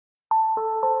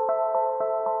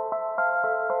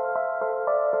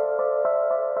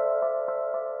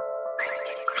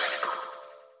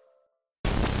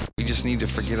just need to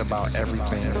forget about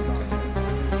everything.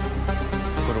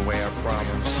 Put away our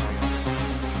problems.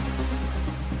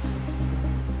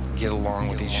 Get along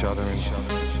with each other and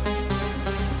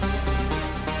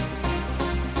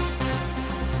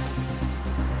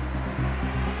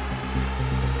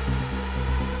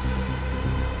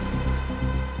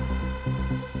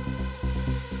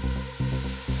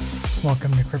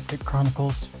Welcome to Cryptic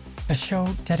Chronicles, a show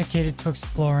dedicated to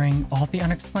exploring all the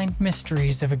unexplained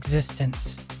mysteries of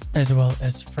existence, as well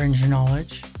as fringe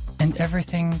knowledge and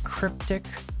everything cryptic,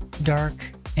 dark,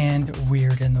 and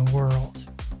weird in the world.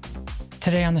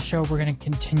 Today on the show, we're going to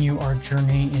continue our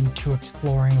journey into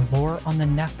exploring lore on the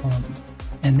Nephilim,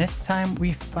 and this time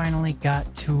we finally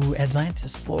got to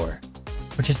Atlantis lore,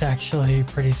 which is actually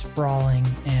pretty sprawling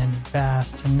and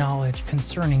vast knowledge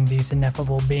concerning these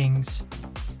ineffable beings.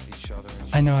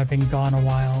 I know I've been gone a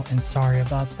while, and sorry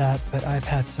about that, but I've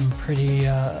had some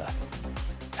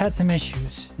had some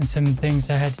issues and some things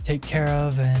I had to take care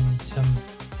of and some,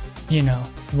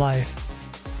 life.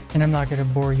 And I'm not going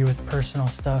to bore you with personal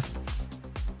stuff.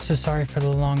 So sorry for the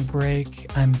long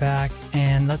break. I'm back,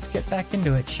 and let's get back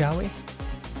into it, shall we?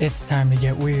 It's time to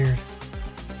get weird.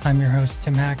 I'm your host,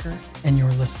 Tim Hacker, and you're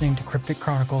listening to Cryptic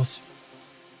Chronicles.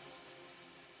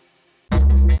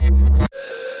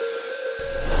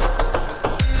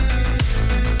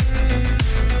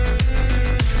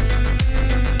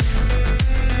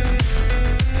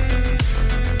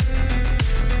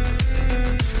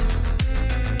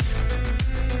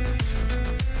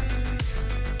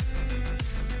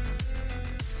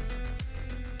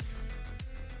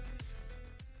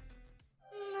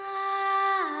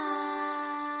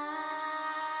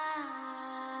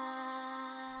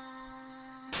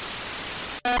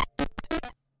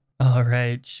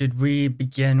 Alright, should we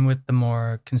begin with the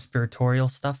more conspiratorial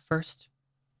stuff first?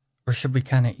 Or should we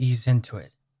kind of ease into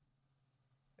it?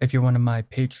 If you're one of my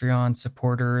Patreon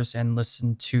supporters and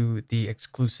listen to the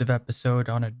exclusive episode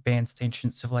on advanced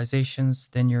ancient civilizations,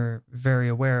 then you're very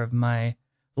aware of my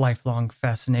lifelong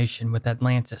fascination with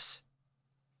Atlantis.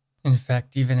 In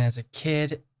fact, even as a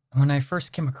kid, when I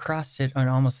first came across it, it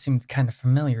almost seemed kind of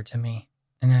familiar to me.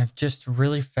 And I've just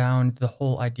really found the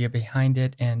whole idea behind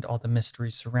it and all the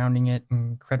mysteries surrounding it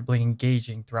incredibly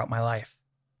engaging throughout my life.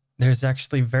 There's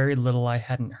actually very little I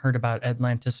hadn't heard about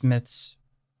Atlantis myths,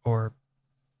 or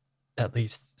at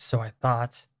least so I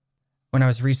thought. When I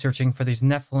was researching for these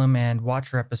Nephilim and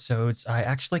Watcher episodes, I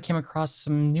actually came across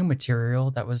some new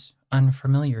material that was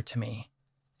unfamiliar to me,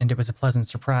 and it was a pleasant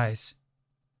surprise.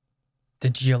 The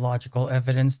geological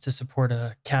evidence to support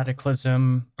a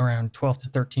cataclysm around 12 to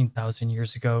 13,000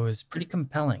 years ago is pretty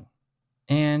compelling.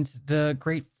 And the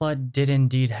Great Flood did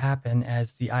indeed happen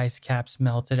as the ice caps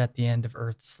melted at the end of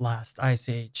Earth's last ice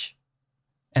age.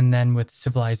 And then with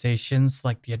civilizations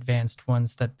like the advanced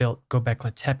ones that built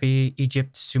Göbekli Tepe,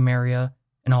 Egypt, Sumeria,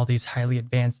 and all these highly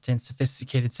advanced and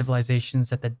sophisticated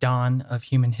civilizations at the dawn of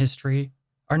human history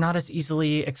are not as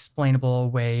easily explainable a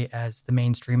way as the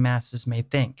mainstream masses may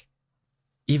think.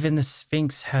 Even the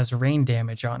Sphinx has rain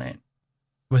damage on it,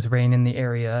 with rain in the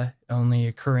area only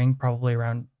occurring probably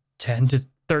around 10 to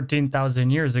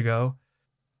 13,000 years ago.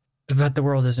 But the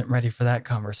world isn't ready for that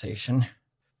conversation.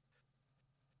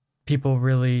 People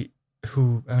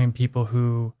who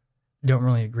don't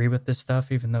really agree with this stuff,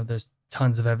 even though there's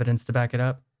tons of evidence to back it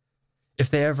up, if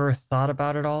they ever thought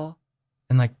about it all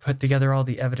and put together all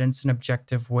the evidence in an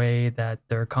objective way that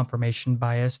their confirmation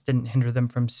bias didn't hinder them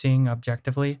from seeing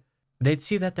objectively, they'd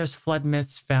see that there's flood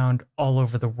myths found all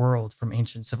over the world from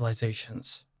ancient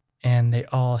civilizations, and they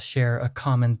all share a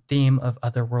common theme of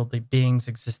otherworldly beings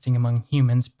existing among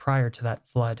humans prior to that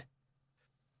flood.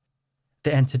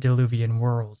 The antediluvian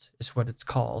world is what it's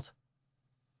called.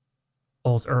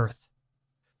 Old Earth.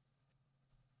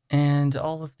 And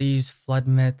all of these flood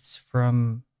myths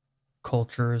from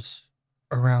cultures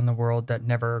around the world that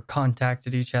never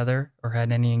contacted each other or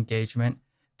had any engagement,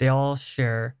 they all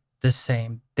share the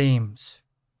same themes,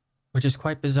 which is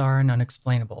quite bizarre and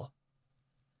unexplainable.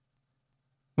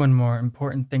 One more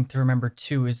important thing to remember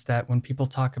too is that when people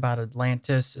talk about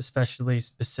Atlantis,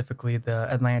 specifically the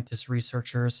Atlantis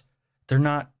researchers, they're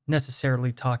not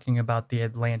necessarily talking about the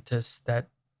Atlantis that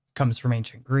comes from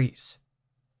ancient Greece.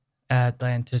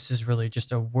 Atlantis is really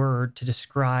just a word to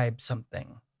describe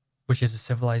something, which is a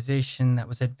civilization that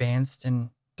was advanced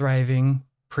and thriving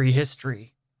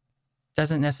prehistory.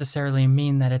 Doesn't necessarily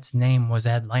mean that its name was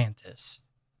Atlantis.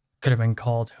 Could have been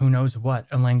called who knows what,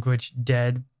 a language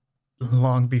dead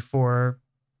long before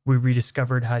we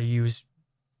rediscovered how to use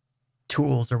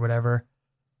tools or whatever.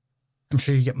 I'm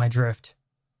sure you get my drift.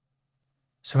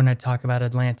 So when I talk about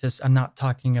Atlantis, I'm not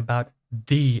talking about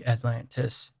the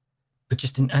Atlantis, but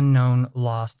just an unknown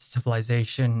lost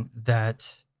civilization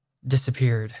that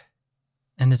disappeared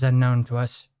and is unknown to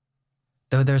us,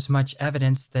 though there's much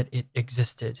evidence that it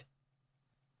existed.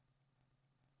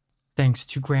 Thanks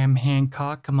to Graham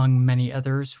Hancock, among many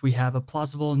others, we have a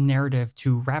plausible narrative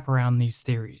to wrap around these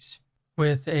theories,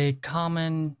 with a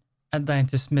common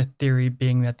Atlantis myth theory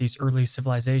being that these early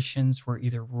civilizations were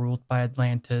either ruled by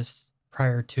Atlantis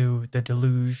prior to the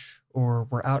deluge, or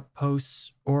were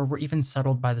outposts, or were even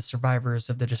settled by the survivors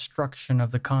of the destruction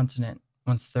of the continent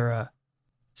once their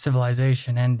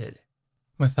civilization ended.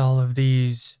 With all of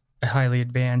these highly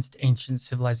advanced ancient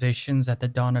civilizations at the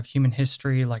dawn of human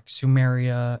history, like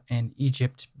Sumeria and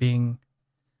Egypt being,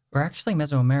 or actually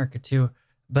Mesoamerica too,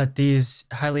 but these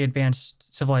highly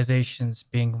advanced civilizations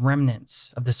being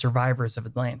remnants of the survivors of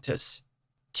Atlantis,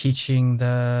 teaching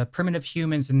the primitive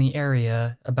humans in the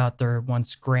area about their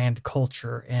once grand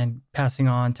culture and passing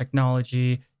on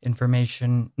technology,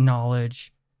 information,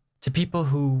 knowledge to people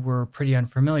who were pretty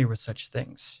unfamiliar with such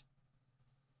things.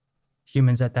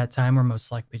 Humans at that time were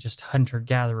most likely just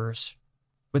hunter-gatherers,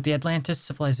 with the Atlantis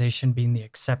civilization being the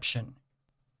exception.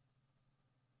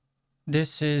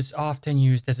 This is often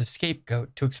used as a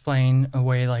scapegoat to explain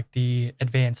away like the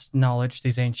advanced knowledge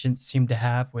these ancients seemed to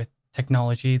have with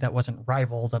technology that wasn't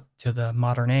rivaled up to the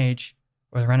modern age,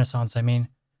 or the Renaissance, I mean.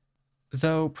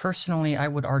 Though personally, I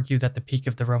would argue that the peak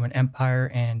of the Roman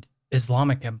Empire and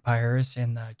Islamic empires,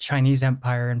 and the Chinese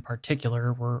Empire in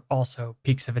particular, were also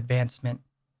peaks of advancement.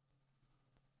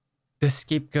 This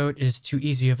scapegoat is too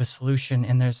easy of a solution,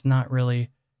 and there's not really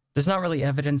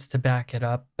evidence to back it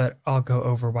up, but I'll go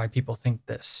over why people think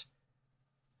this.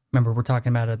 Remember, we're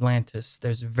talking about Atlantis.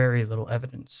 There's very little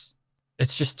evidence.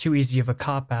 It's just too easy of a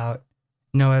cop-out,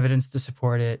 no evidence to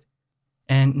support it,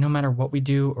 and no matter what we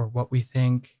do or what we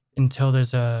think, until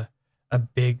there's a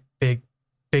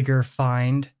bigger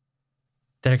find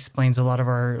that explains a lot of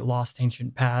our lost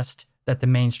ancient past that the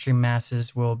mainstream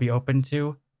masses will be open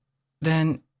to,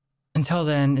 then until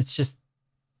then, it's just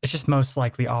most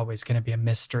likely always going to be a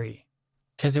mystery,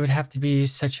 because it would have to be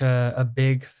such a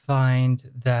big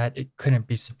find that it couldn't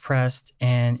be suppressed,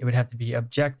 and it would have to be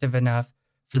objective enough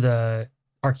for the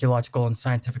archaeological and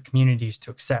scientific communities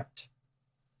to accept.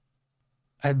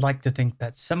 I'd like to think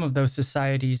that some of those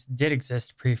societies did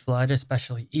exist pre-flood,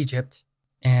 especially Egypt,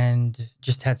 and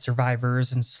just had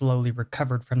survivors and slowly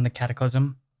recovered from the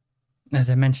cataclysm. As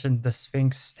I mentioned, the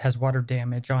Sphinx has water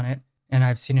damage on it, and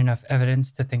I've seen enough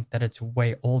evidence to think that it's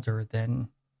way older than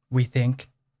we think.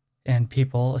 And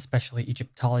people, especially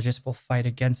Egyptologists, will fight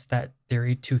against that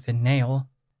theory tooth and nail.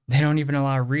 They don't even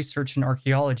allow research in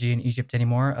archaeology in Egypt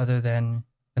anymore other than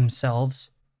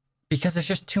themselves, because there's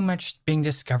just too much being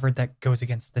discovered that goes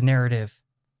against the narrative.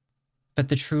 But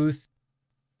the truth,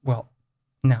 well,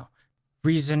 no.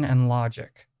 Reason and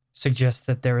logic suggest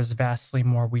that there is vastly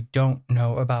more we don't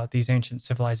know about these ancient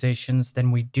civilizations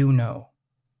than we do know.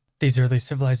 These early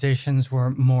civilizations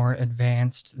were more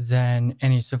advanced than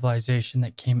any civilization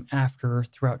that came after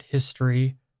throughout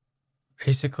history,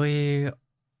 basically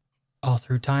all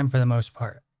through time for the most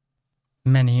part.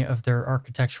 Many of their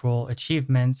architectural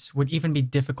achievements would even be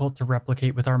difficult to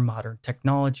replicate with our modern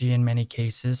technology in many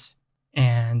cases,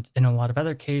 and in a lot of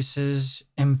other cases,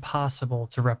 impossible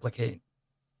to replicate.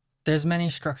 There's many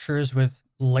structures with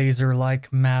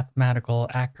laser-like mathematical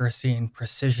accuracy and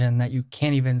precision that you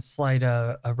can't even slide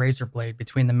a razor blade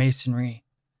between the masonry.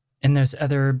 And there's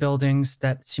other buildings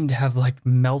that seem to have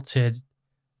melted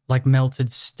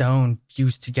stone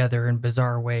fused together in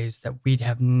bizarre ways that we'd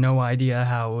have no idea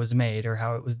how it was made or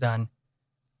how it was done.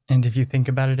 And if you think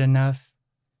about it enough,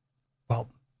 well,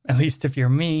 at least if you're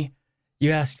me, you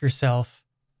ask yourself,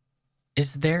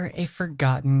 is there a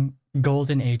forgotten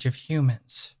golden age of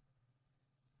humans?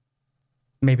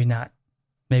 Maybe not.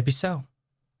 Maybe so.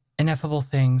 Ineffable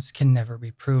things can never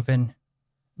be proven.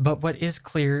 But what is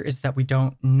clear is that we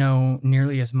don't know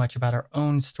nearly as much about our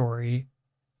own story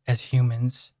as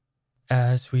humans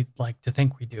as we'd like to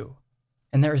think we do.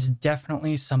 And there is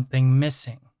definitely something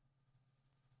missing.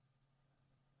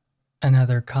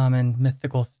 Another common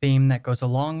mythical theme that goes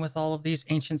along with all of these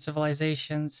ancient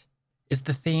civilizations is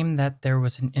the theme that there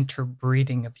was an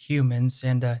interbreeding of humans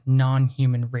and a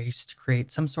non-human race to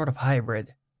create some sort of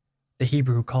hybrid, the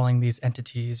Hebrew calling these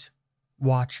entities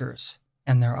Watchers,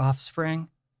 and their offspring,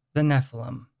 the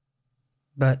Nephilim.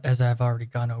 But as I've already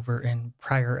gone over in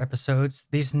prior episodes,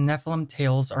 these Nephilim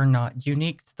tales are not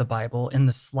unique to the Bible in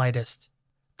the slightest.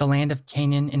 The land of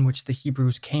Canaan in which the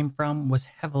Hebrews came from was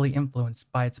heavily influenced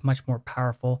by its much more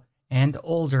powerful and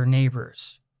older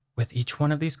neighbors, with each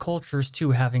one of these cultures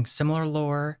too having similar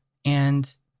lore,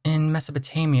 and in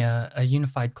Mesopotamia, a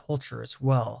unified culture as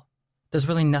well. There's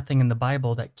really nothing in the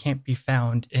Bible that can't be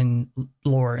found in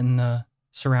lore in the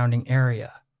surrounding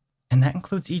area, and that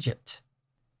includes Egypt.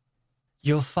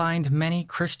 You'll find many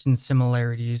Christian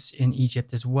similarities in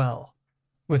Egypt as well,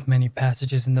 with many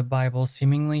passages in the Bible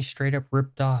seemingly straight up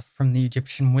ripped off from the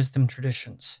Egyptian wisdom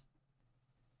traditions.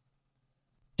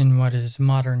 In what is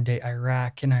modern-day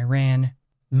Iraq and Iran,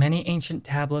 many ancient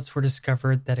tablets were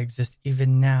discovered that exist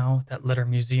even now that litter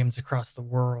museums across the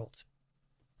world.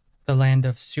 The land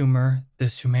of Sumer, the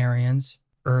Sumerians,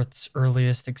 Earth's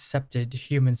earliest accepted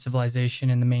human civilization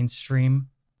in the mainstream,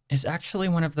 is actually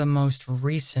one of the most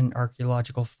recent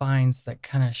archaeological finds that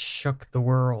kind of shook the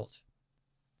world.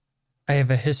 I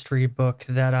have a history book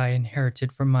that I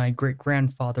inherited from my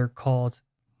great-grandfather called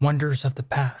Wonders of the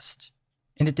Past,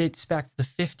 and it dates back to the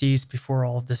 50s before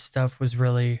all of this stuff was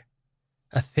really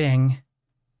a thing.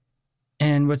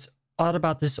 And what's odd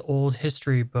about this old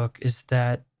history book is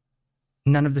that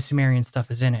none of the Sumerian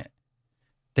stuff is in it.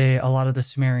 A lot of the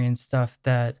Sumerian stuff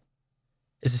that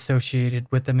is associated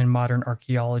with them in modern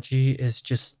archaeology is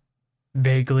just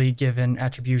vaguely given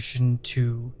attribution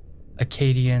to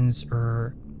Akkadians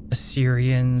or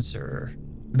Assyrians or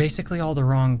basically all the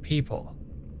wrong people.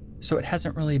 So it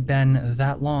hasn't really been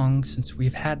that long since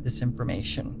we've had this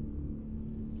information.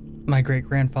 My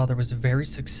great-grandfather was very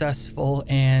successful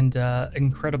and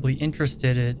incredibly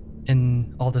interested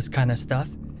in all this kind of stuff,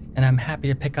 and I'm happy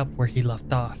to pick up where he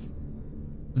left off,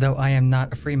 though I am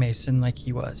not a Freemason like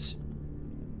he was.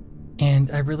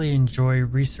 And I really enjoy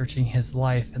researching his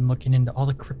life and looking into all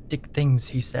the cryptic things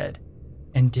he said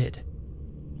and did.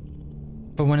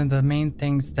 But one of the main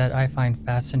things that I find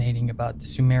fascinating about the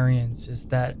Sumerians is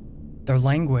that their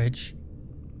language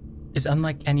is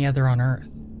unlike any other on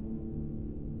Earth.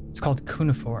 It's called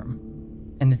cuneiform,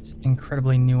 and it's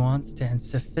incredibly nuanced and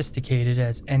sophisticated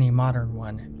as any modern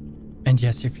one. And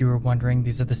yes, if you were wondering,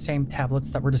 these are the same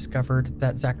tablets that were discovered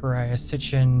that Zecharia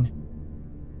Sitchin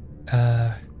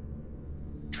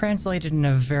translated in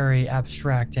a very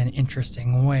abstract and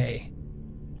interesting way.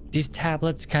 These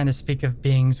tablets kind of speak of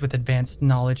beings with advanced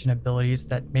knowledge and abilities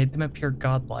that made them appear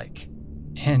godlike,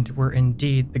 and were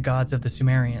indeed the gods of the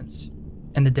Sumerians.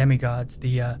 And the demigods,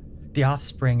 the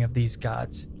offspring of these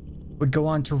gods, would go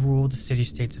on to rule the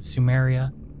city-states of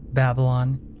Sumeria,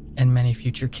 Babylon, and many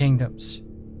future kingdoms.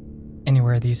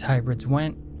 Anywhere these hybrids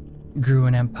went, grew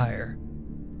an empire.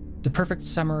 The perfect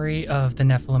summary of the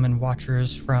Nephilim and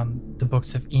Watchers from the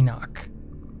books of Enoch.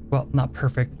 Well, not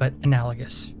perfect, but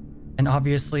analogous. And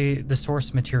obviously the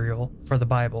source material for the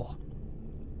Bible.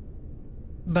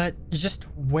 But just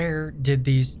where did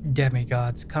these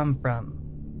demigods come from?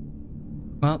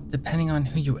 Well, depending on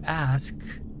who you ask,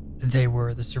 they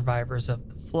were the survivors of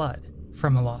the flood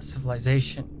from a lost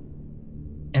civilization.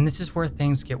 And this is where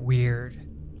things get weird.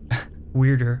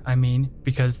 Weirder, I mean,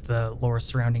 because the lore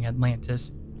surrounding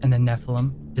Atlantis and the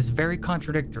Nephilim is very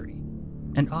contradictory,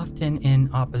 and often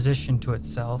in opposition to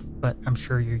itself, but I'm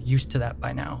sure you're used to that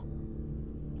by now.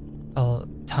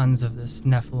 Tons of this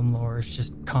Nephilim lore is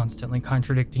just constantly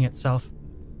contradicting itself.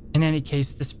 In any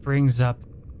case, this brings up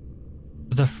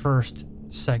the first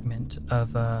segment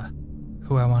of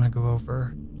who I want to go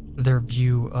over, their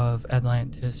view of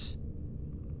Atlantis,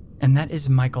 and that is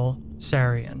Michael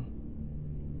Sarian.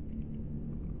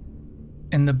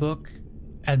 In the book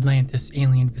Atlantis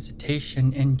Alien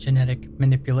Visitation and Genetic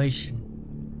Manipulation,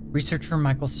 researcher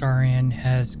Michael Sarian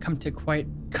has come to quite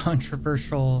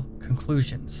controversial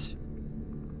conclusions.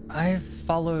 I've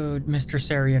followed Mr.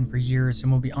 Sarian for years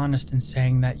and will be honest in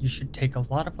saying that you should take a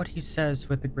lot of what he says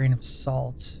with a grain of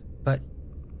salt, but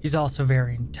he's also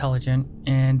very intelligent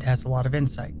and has a lot of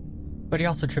insight. But he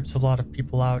also trips a lot of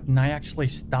people out, and I actually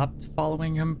stopped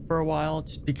following him for a while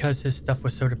just because his stuff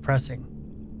was so depressing.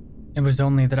 It was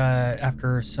only that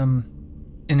after some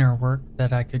inner work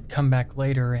that I could come back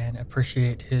later and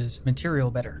appreciate his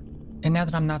material better. And now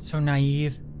that I'm not so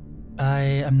naive, I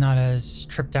am not as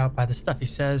tripped out by the stuff he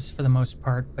says for the most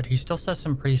part, but he still says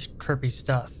some pretty trippy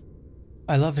stuff.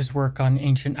 I love his work on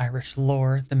ancient Irish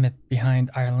lore. The myth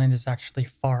behind Ireland is actually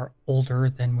far older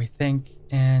than we think,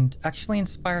 and actually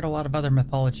inspired a lot of other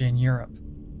mythology in Europe.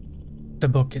 The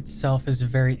book itself is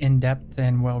very in-depth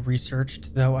and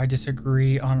well-researched, though I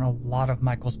disagree on a lot of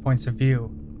Michael's points of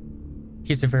view.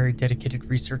 He's a very dedicated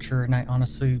researcher, and I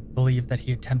honestly believe that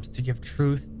he attempts to give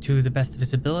truth to the best of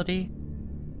his ability,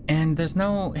 and there's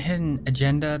no hidden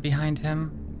agenda behind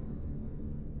him.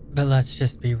 But let's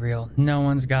just be real, no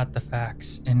one's got the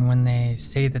facts, and when they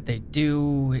say that they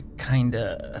do, it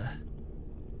kinda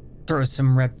throws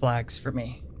some red flags for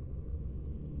me.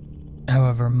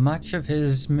 However, much of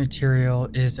his material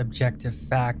is objective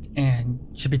fact and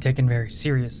should be taken very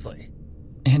seriously.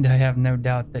 And I have no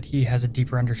doubt that he has a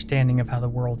deeper understanding of how the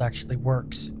world actually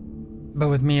works. But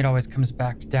with me, it always comes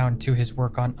back down to his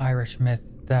work on Irish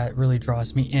myth that really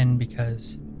draws me in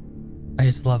because I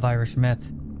just love Irish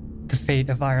myth. The fate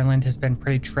of Ireland has been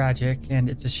pretty tragic, and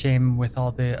it's a shame with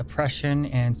all the oppression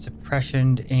and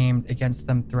suppression aimed against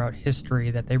them throughout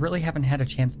history that they really haven't had a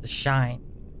chance to shine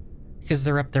because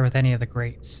they're up there with any of the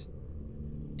greats.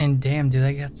 And damn, do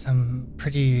they got some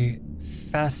pretty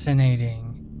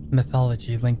fascinating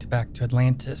mythology linked back to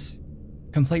Atlantis,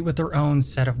 complete with their own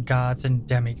set of gods and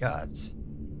demigods.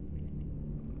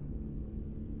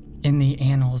 In the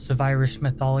annals of Irish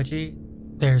mythology,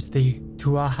 there's the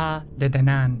Tuatha De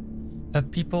Danann, a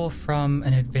people from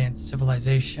an advanced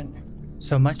civilization,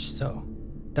 so much so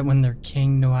that when their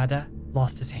king Nuada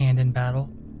lost his hand in battle,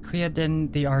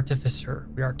 Clíodhna the artificer,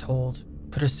 we are told,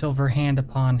 put a silver hand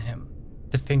upon him,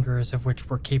 the fingers of which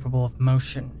were capable of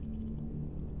motion.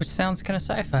 Which sounds kind of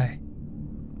sci-fi.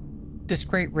 This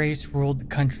great race ruled the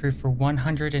country for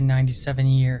 197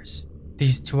 years.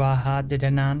 These Tuatha De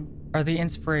Danann are the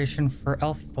inspiration for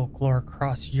elf folklore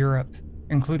across Europe,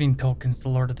 including Tolkien's The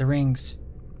Lord of the Rings.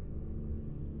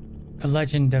 The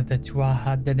legend of the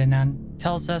Tuatha De Danann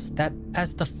tells us that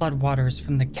as the floodwaters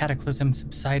from the cataclysm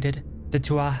subsided, the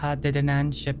Tuatha De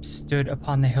Danann ships stood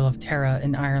upon the Hill of Tara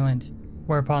in Ireland,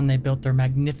 whereupon they built their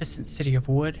magnificent city of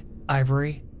wood,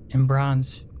 ivory, and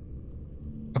bronze.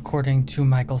 According to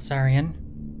Michael Sarian,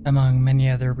 among many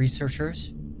other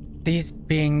researchers, these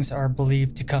beings are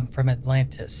believed to come from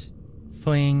Atlantis,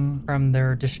 fleeing from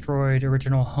their destroyed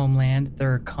original homeland,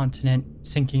 their continent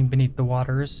sinking beneath the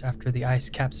waters after the ice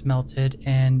caps melted,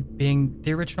 and being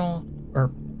the original,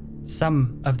 or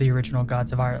some of the original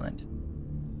gods of Ireland.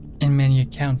 In many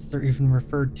accounts, they're even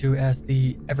referred to as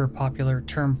the ever-popular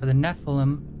term for the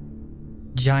Nephilim,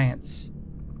 giants.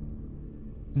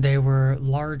 They were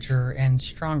larger and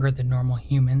stronger than normal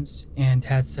humans and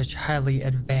had such highly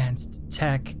advanced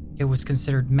tech it was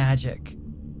considered magic.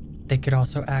 They could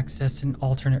also access an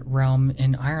alternate realm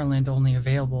in Ireland only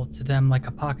available to them like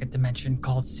a pocket dimension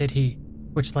called Sidhe,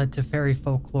 which led to fairy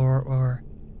folklore or...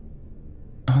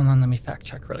 Hold on, let me fact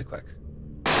check really quick.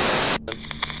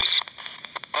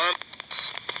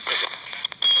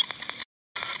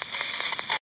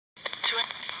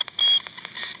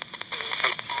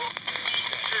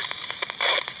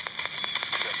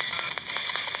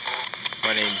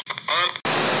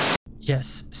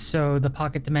 Yes, so the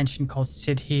pocket dimension called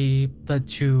Sidhe led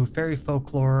to fairy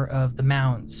folklore of the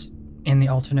Mounds. In the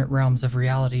alternate realms of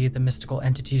reality, the mystical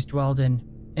entities dwelled in,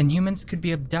 and humans could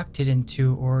be abducted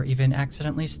into or even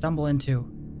accidentally stumble into.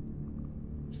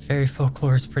 Fairy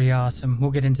folklore is pretty awesome.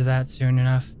 We'll get into that soon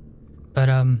enough. But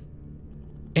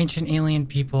ancient alien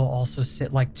people also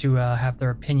like to have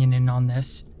their opinion in on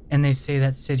this, and they say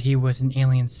that Sidhe was an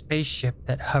alien spaceship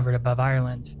that hovered above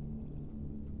Ireland.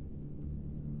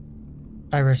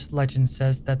 Irish legend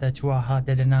says that the Tuatha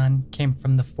De Danann came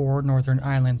from the 4 northern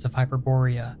islands of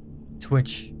Hyperborea, to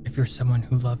which, if you're someone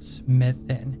who loves myth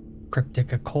and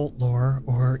cryptic occult lore,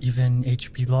 or even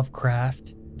H.P.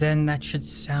 Lovecraft, then that should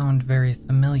sound very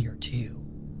familiar to you.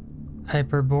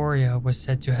 Hyperborea was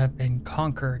said to have been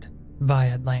conquered by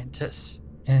Atlantis,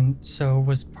 and so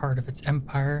was part of its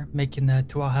empire, making the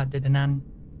Tuatha De Danann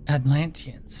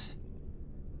Atlanteans.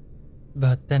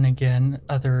 But then again,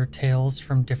 other tales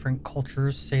from different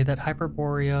cultures say that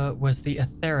Hyperborea was the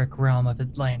etheric realm of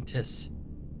Atlantis,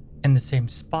 in the same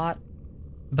spot,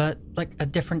 but like a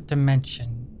different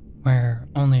dimension where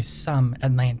only some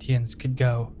Atlanteans could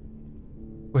go,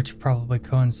 which probably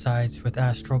coincides with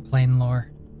astral plane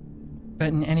lore. But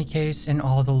in any case, in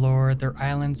all the lore, their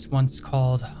islands once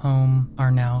called home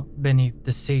are now beneath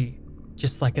the sea,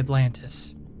 just like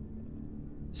Atlantis.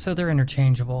 So they're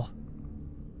interchangeable.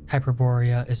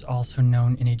 Hyperborea is also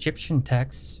known in Egyptian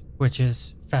texts, which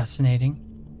is fascinating,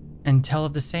 and tell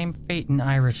of the same fate in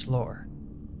Irish lore.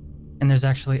 And there's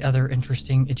actually other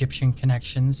interesting Egyptian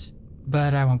connections,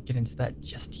 but I won't get into that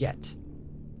just yet.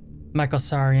 Michael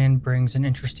Sarian brings an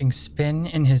interesting spin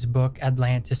in his book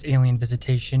Atlantis Alien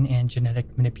Visitation and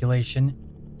Genetic Manipulation.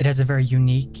 It has a very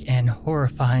unique and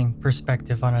horrifying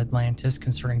perspective on Atlantis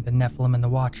concerning the Nephilim and the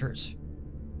Watchers.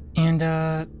 And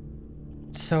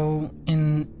so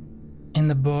in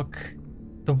the book,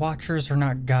 the Watchers are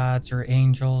not gods or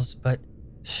angels, but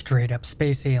straight up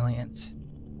space aliens.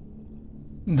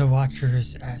 The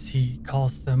Watchers, as he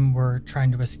calls them, were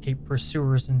trying to escape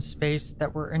pursuers in space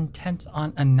that were intent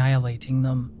on annihilating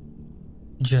them.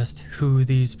 Just who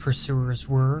these pursuers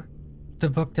were, the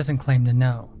book doesn't claim to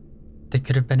know. They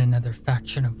could have been another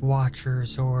faction of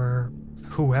Watchers or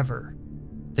whoever.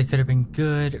 They could have been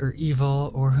good or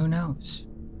evil or who knows.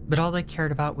 But all they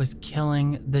cared about was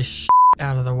killing the shit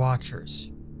out of the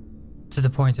Watchers, to the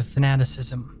point of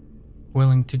fanaticism,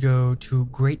 willing to go to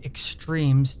great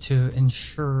extremes to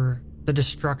ensure the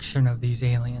destruction of these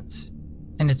aliens.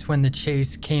 And it's when the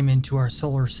chase came into our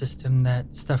solar system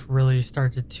that stuff really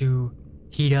started to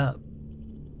heat up.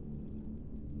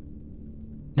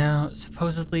 Now,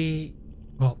 supposedly,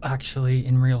 well, actually,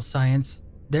 in real science,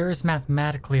 there is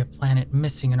mathematically a planet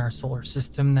missing in our solar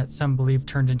system that some believe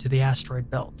turned into the asteroid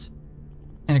belt.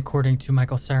 And according to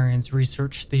Michael Sarian's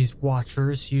research, these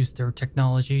Watchers used their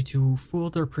technology to fool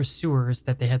their pursuers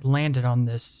that they had landed on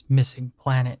this missing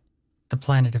planet, the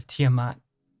planet of Tiamat.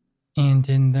 And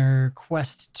in their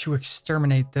quest to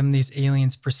exterminate them, these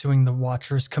aliens pursuing the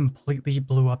Watchers completely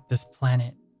blew up this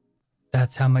planet.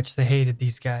 That's how much they hated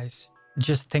these guys.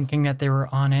 Just thinking that they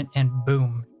were on it, and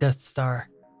boom, Death Star.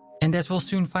 And as we'll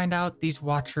soon find out, these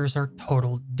Watchers are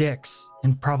total dicks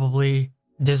and probably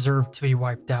deserve to be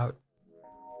wiped out.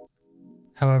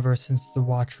 However, since the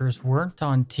Watchers weren't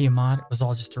on Tiamat, it was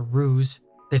all just a ruse,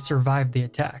 they survived the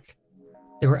attack.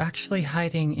 They were actually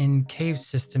hiding in cave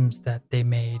systems that they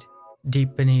made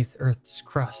deep beneath Earth's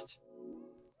crust.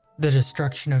 The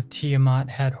destruction of Tiamat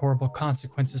had horrible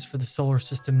consequences for the solar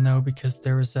system, though, because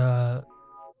there was a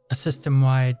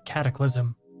system-wide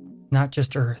cataclysm. Not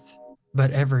just Earth,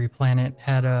 but every planet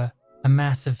had a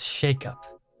massive shakeup.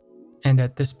 And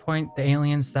at this point, the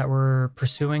aliens that were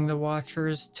pursuing the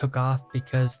Watchers took off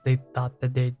because they thought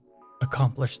that they'd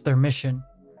accomplished their mission.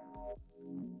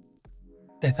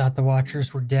 They thought the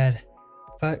Watchers were dead,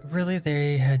 but really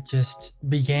they had just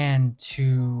began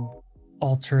to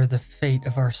alter the fate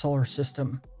of our solar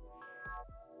system.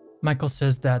 Michael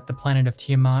says that the planet of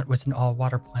Tiamat was an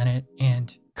all-water planet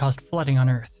and caused flooding on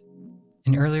Earth.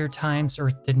 In earlier times,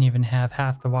 Earth didn't even have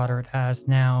half the water it has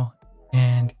now,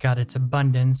 and got its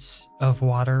abundance of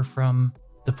water from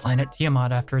the planet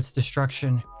Tiamat after its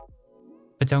destruction.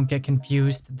 But don't get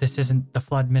confused, this isn't the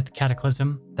flood myth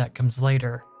cataclysm, that comes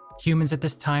later. Humans at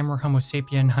this time were Homo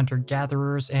sapien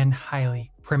hunter-gatherers and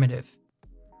highly primitive.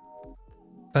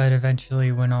 But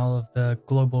eventually, when all of the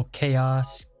global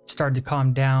chaos started to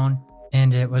calm down,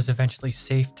 and it was eventually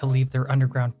safe to leave their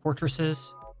underground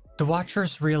fortresses, the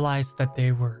Watchers realized that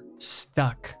they were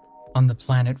stuck on the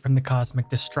planet from the cosmic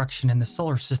destruction in the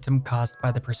solar system caused by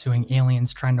the pursuing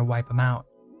aliens trying to wipe them out.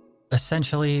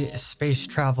 Essentially, space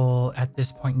travel at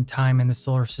this point in time in the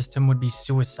solar system would be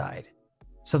suicide.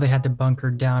 So they had to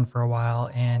bunker down for a while,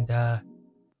 and a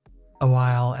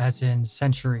while as in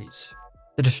centuries.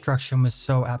 The destruction was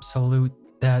so absolute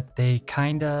that they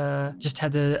kinda just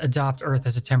had to adopt Earth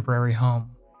as a temporary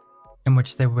home, in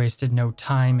which they wasted no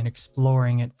time in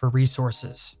exploring it for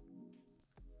resources.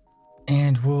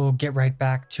 And we'll get right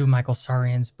back to Michael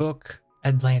Sarian's book,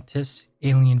 Atlantis,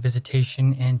 Alien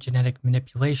Visitation and Genetic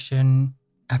Manipulation,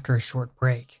 after a short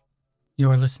break.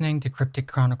 You're listening to Cryptic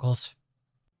Chronicles.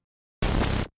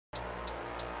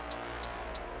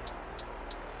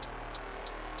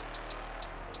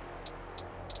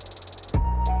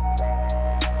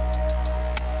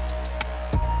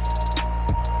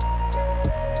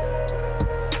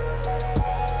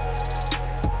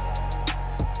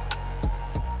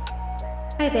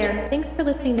 Hi there, thanks for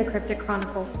listening to Cryptic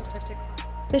Chronicles.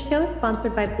 The show is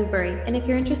sponsored by Blueberry, and if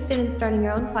you're interested in starting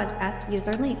your own podcast, use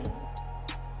our link.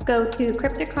 Go to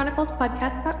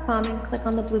crypticchroniclespodcast.com and click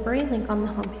on the Blueberry link on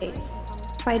the homepage.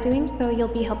 By doing so, you'll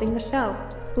be helping the show.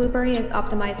 Blueberry is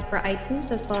optimized for iTunes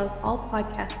as well as all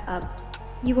podcast hubs.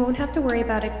 You won't have to worry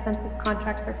about expensive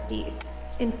contracts or fees.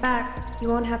 In fact, you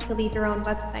won't have to leave your own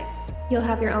website. You'll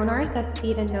have your own RSS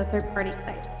feed and no third-party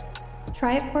sites.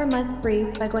 Try it for a month free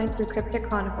by going through Cryptic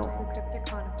Chronicles.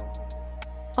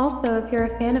 Also, if you're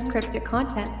a fan of cryptic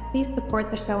content, please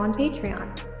support the show on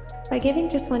Patreon. By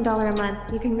giving just $1 a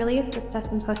month, you can really assist us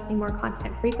in posting more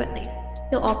content frequently.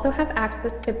 You'll also have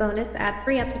access to bonus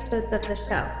ad-free episodes of the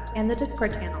show and the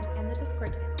Discord channel.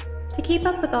 To keep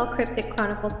up with all Cryptic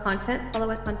Chronicles content,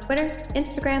 follow us on Twitter,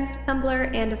 Instagram,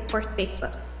 Tumblr, and of course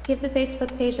Facebook. Give the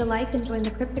Facebook page a like and join the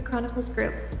Cryptic Chronicles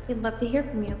group. We'd love to hear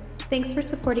from you. Thanks for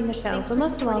supporting the show, but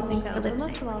most of all, thanks for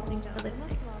listening.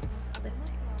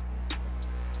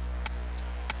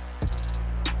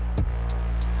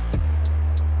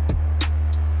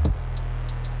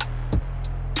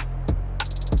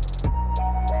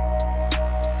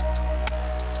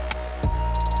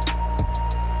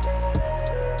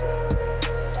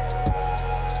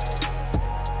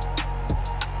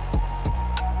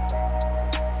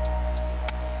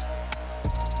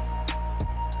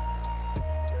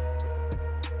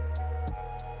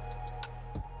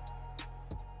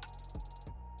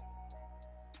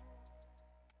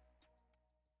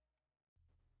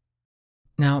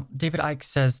 Now, David Icke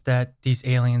says that these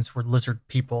aliens were lizard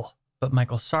people, but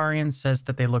Michael Sarian says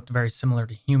that they looked very similar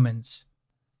to humans,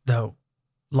 though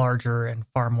larger and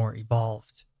far more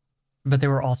evolved. But they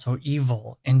were also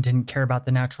evil and didn't care about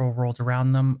the natural world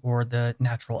around them or the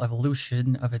natural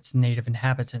evolution of its native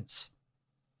inhabitants,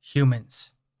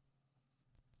 humans.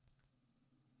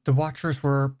 The Watchers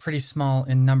were pretty small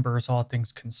in numbers, all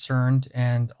things concerned,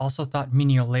 and also thought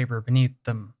menial labor beneath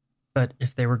them. But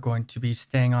if they were going to be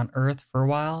staying on Earth for a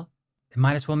while, they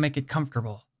might as well make it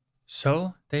comfortable.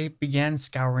 So they began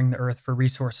scouring the Earth for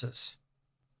resources.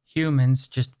 Humans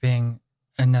just being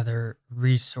another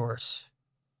resource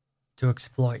to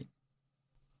exploit.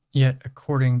 Yet,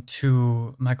 according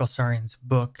to Michael Sarian's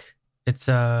book, it's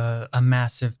a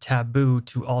massive taboo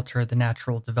to alter the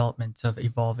natural development of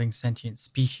evolving sentient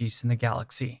species in the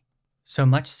galaxy. So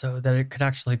much so that it could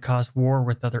actually cause war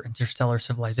with other interstellar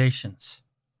civilizations.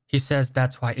 He says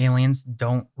that's why aliens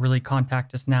don't really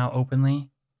contact us now openly,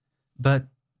 but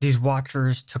these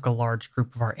Watchers took a large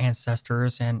group of our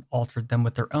ancestors and altered them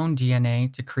with their own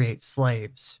DNA to create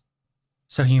slaves.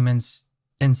 So humans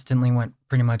instantly went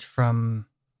pretty much from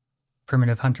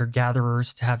primitive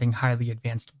hunter-gatherers to having highly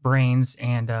advanced brains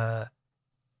and a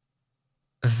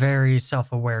very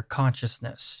self-aware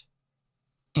consciousness.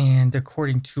 And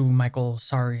according to Michael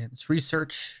Sarian's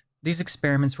research, these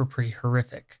experiments were pretty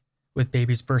horrific, with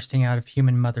babies bursting out of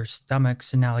human mothers'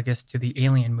 stomachs analogous to the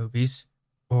Alien movies,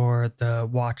 or the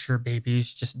Watcher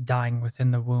babies just dying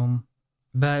within the womb.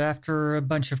 But after a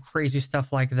bunch of crazy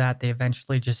stuff like that, they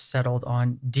eventually just settled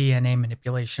on DNA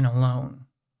manipulation alone.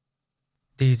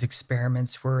 These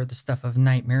experiments were the stuff of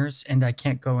nightmares, and I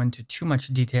can't go into too much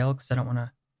detail because I don't want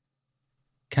to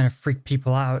kind of freak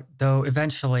people out, though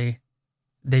eventually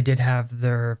they did have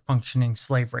their functioning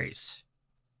slave race.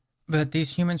 But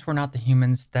these humans were not the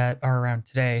humans that are around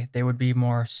today. They would be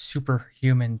more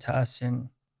superhuman to us in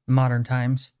modern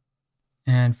times.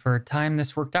 And for a time,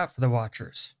 this worked out for the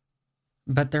Watchers.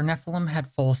 But their Nephilim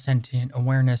had full sentient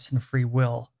awareness and free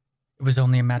will. It was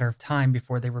only a matter of time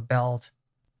before they rebelled.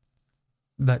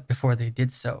 But before they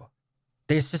did so,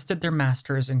 they assisted their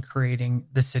masters in creating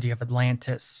the city of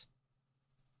Atlantis.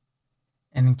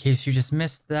 And in case you just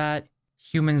missed that,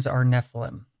 humans are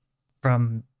Nephilim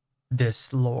from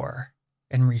this lore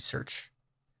and research.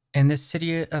 And this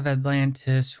city of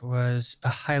Atlantis was a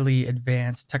highly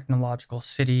advanced technological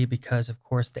city because, of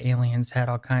course, the aliens had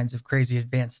all kinds of crazy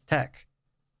advanced tech.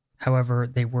 However,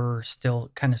 they were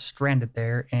still kind of stranded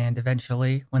there, and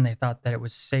eventually, when they thought that it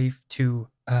was safe to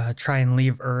try and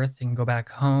leave Earth and go back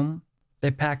home,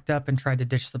 they packed up and tried to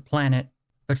ditch the planet,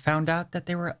 but found out that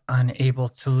they were unable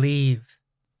to leave.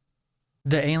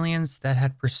 The aliens that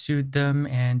had pursued them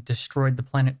and destroyed the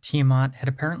planet Tiamat had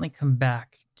apparently come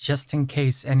back just in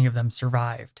case any of them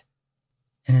survived.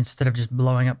 And instead of just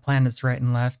blowing up planets right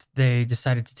and left, they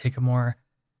decided to take a more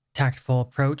tactful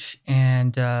approach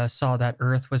and saw that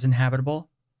Earth was inhabitable.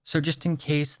 So just in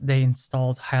case, they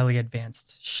installed highly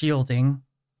advanced shielding,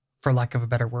 for lack of a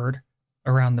better word,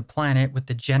 around the planet, with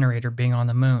the generator being on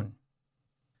the moon.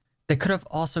 They could have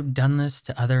also done this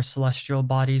to other celestial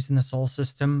bodies in the Sol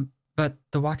system, but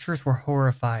the Watchers were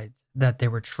horrified that they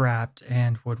were trapped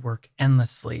and would work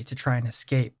endlessly to try and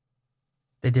escape.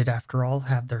 They did, after all,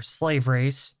 have their slave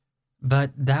race,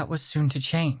 but that was soon to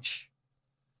change,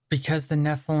 because the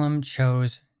Nephilim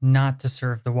chose not to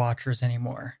serve the Watchers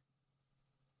anymore.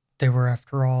 They were,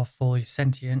 after all, fully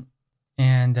sentient,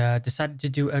 and decided to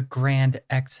do a grand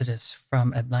exodus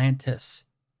from Atlantis.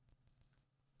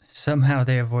 Somehow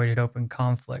they avoided open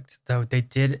conflict, though they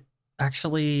did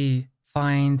actually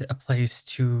find a place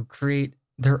to create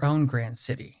their own grand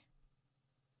city,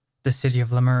 the city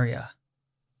of Lemuria.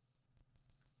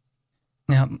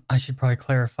 Now, I should probably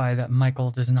clarify that Michael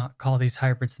does not call these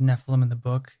hybrids Nephilim in the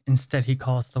book. Instead, he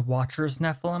calls the Watchers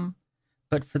Nephilim,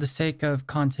 but for the sake of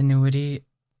continuity,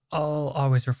 I'll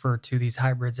always refer to these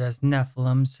hybrids as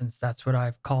Nephilim, since that's what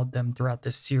I've called them throughout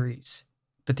this series.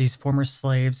 But these former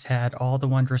slaves had all the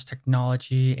wondrous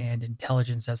technology and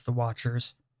intelligence as the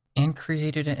Watchers, and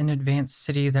created an advanced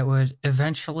city that would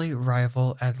eventually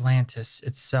rival Atlantis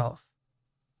itself.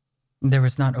 There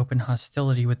was not open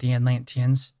hostility with the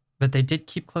Atlanteans, but they did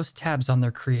keep close tabs on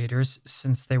their creators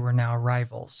since they were now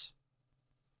rivals.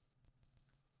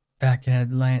 Back in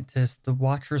Atlantis, the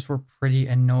Watchers were pretty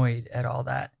annoyed at all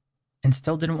that, and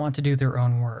still didn't want to do their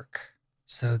own work.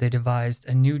 So they devised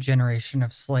a new generation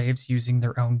of slaves using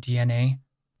their own DNA,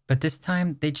 but this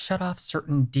time they'd shut off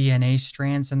certain DNA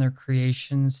strands in their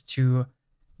creations to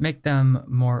make them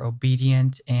more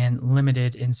obedient and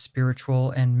limited in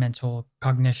spiritual and mental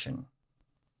cognition.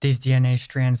 These DNA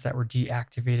strands that were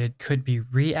deactivated could be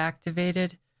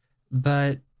reactivated,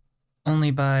 but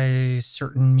only by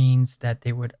certain means that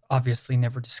they would obviously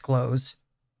never disclose.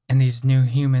 And these new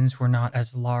humans were not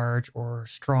as large or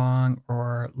strong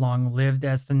or long lived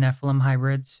as the Nephilim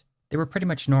hybrids. They were pretty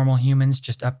much normal humans,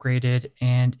 just upgraded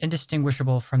and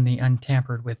indistinguishable from the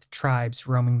untampered with tribes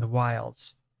roaming the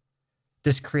wilds.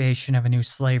 This creation of a new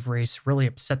slave race really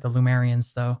upset the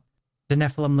Lumerians, though. The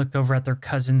Nephilim looked over at their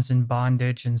cousins in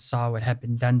bondage and saw what had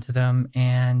been done to them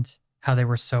and how they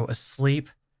were so asleep,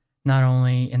 not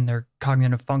only in their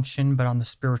cognitive function, but on the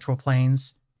spiritual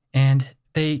planes. And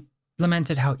they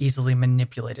lamented how easily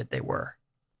manipulated they were.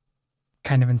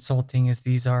 Kind of insulting, as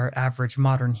these are average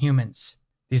modern humans.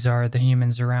 These are the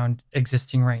humans around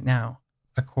existing right now,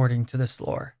 according to this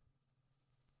lore.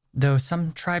 Though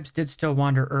some tribes did still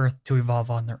wander Earth to evolve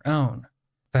on their own.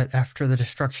 But after the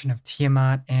destruction of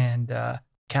Tiamat and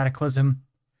Cataclysm,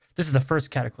 this is the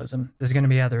first Cataclysm. There's going to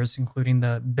be others, including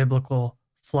the biblical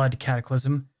flood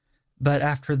Cataclysm. But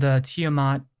after the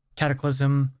Tiamat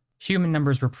Cataclysm, human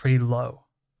numbers were pretty low.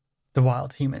 The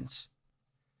wild humans.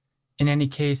 In any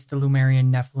case, the Lumerian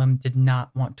Nephilim did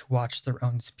not want to watch their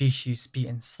own species be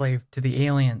enslaved to the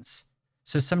aliens.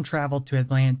 So some traveled to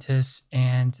Atlantis,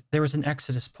 and there was an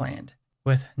exodus planned,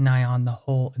 with nigh on the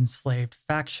whole enslaved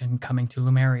faction coming to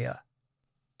Lumeria.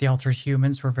 The altered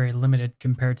humans were very limited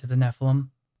compared to the Nephilim,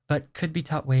 but could be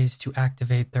taught ways to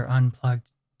activate their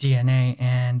unplugged DNA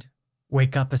and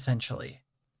wake up, essentially.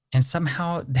 And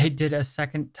somehow they did a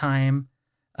second time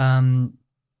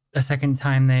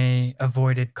they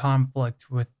avoided conflict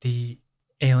with the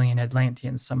alien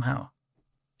Atlanteans somehow,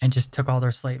 and just took all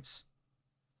their slaves.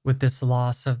 With this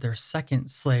loss of their second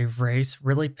slave race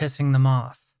really pissing them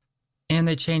off. And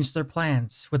they changed their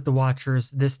plans, with the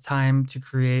Watchers this time to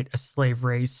create a slave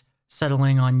race,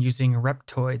 settling on using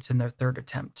reptoids in their third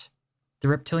attempt. The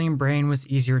reptilian brain was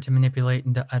easier to manipulate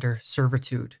into utter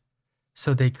servitude,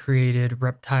 so they created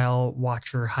reptile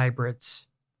Watcher hybrids.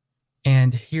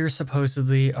 And here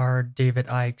supposedly are David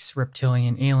Icke's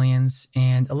reptilian aliens,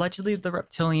 and allegedly the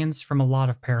reptilians from a lot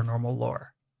of paranormal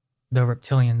lore. Though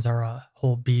reptilians are a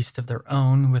whole beast of their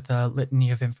own with a litany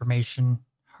of information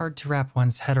hard to wrap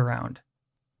one's head around.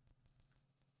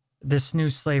 This new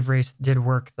slave race did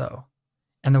work, though,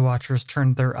 and the Watchers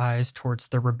turned their eyes towards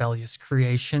their rebellious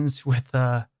creations with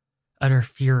utter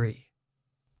fury.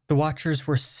 The Watchers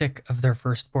were sick of their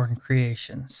firstborn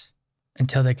creations.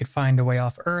 Until they could find a way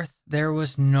off Earth, there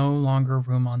was no longer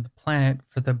room on the planet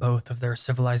for the both of their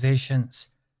civilizations.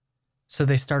 So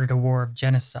they started a war of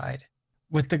genocide,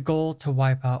 with the goal to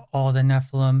wipe out all the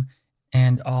Nephilim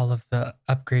and all of the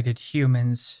upgraded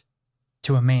humans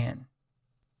to a man.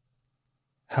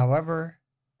 However,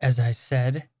 as I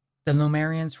said, the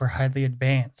Lumerians were highly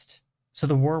advanced, so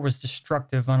the war was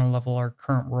destructive on a level our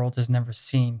current world has never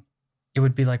seen. It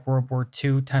would be like World War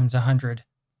II times 100.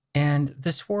 And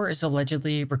this war is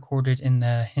allegedly recorded in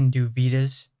the Hindu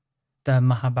Vedas, the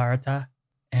Mahabharata,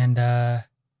 and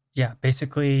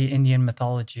basically Indian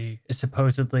mythology is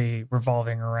supposedly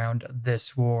revolving around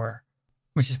this war,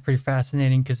 which is pretty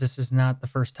fascinating because this is not the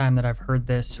first time that I've heard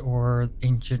this or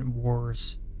ancient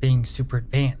wars being super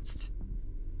advanced.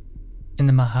 In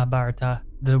the Mahabharata,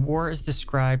 the war is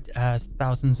described as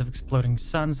thousands of exploding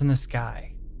suns in the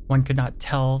sky. One could not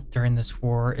tell during this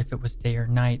war if it was day or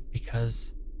night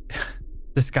because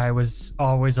the sky was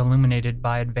always illuminated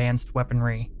by advanced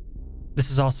weaponry. This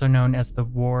is also known as the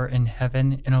War in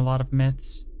Heaven in a lot of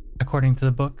myths, according to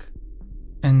the book.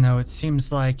 And though it seems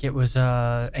like it was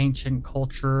an ancient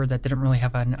culture that didn't really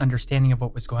have an understanding of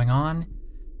what was going on,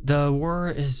 the war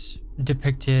is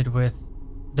depicted with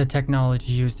the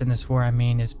technology used in this war,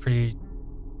 is pretty...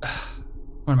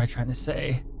 what am I trying to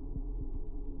say?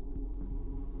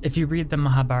 If you read the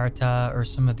Mahabharata or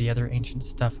some of the other ancient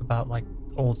stuff about like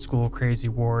old school crazy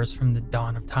wars from the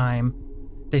dawn of time,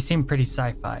 they seem pretty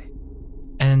sci-fi.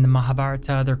 And in the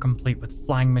Mahabharata, they're complete with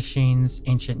flying machines,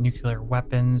 ancient nuclear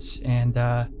weapons, and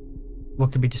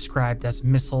what could be described as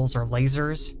missiles or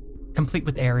lasers, complete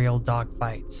with aerial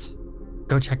dogfights.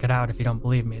 Go check it out if you don't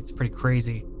believe me, it's pretty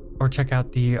crazy. Or check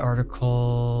out the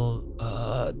article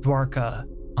Dwarka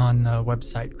on the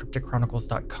website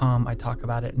crypticchronicles.com. I talk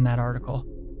about it in that article.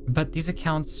 But these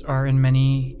accounts are in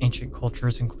many ancient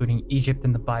cultures, including Egypt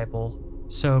and the Bible.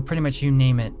 So pretty much you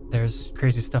name it, there's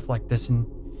crazy stuff like this in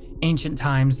ancient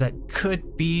times that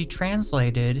could be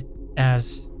translated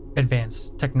as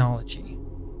advanced technology.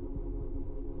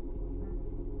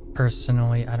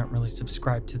 Personally, I don't really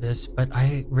subscribe to this, but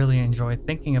I really enjoy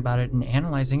thinking about it and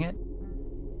analyzing it.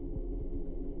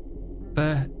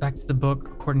 But back to the book.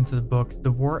 According to the book,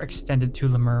 the war extended to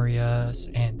Lemuria's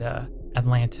and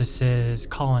Atlantis's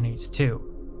colonies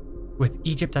too, with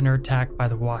Egypt under attack by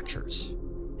the Watchers.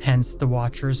 Hence, the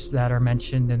Watchers that are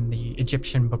mentioned in the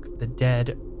Egyptian Book of the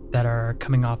Dead that are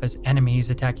coming off as enemies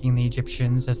attacking the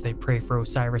Egyptians as they pray for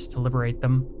Osiris to liberate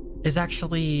them is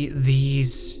actually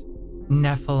these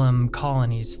Nephilim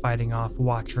colonies fighting off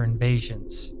Watcher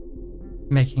invasions,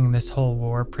 making this whole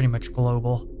war pretty much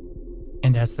global.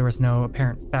 And as there was no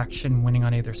apparent faction winning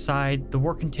on either side, the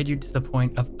war continued to the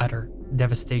point of utter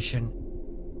devastation.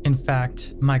 In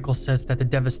fact, Michael says that the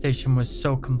devastation was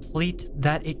so complete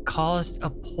that it caused a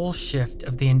pole shift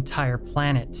of the entire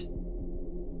planet.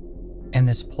 And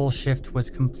this pole shift was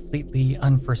completely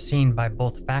unforeseen by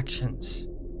both factions.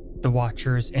 The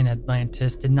Watchers in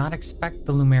Atlantis did not expect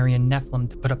the Lemurian Nephilim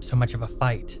to put up so much of a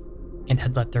fight, and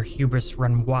had let their hubris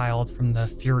run wild from the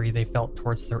fury they felt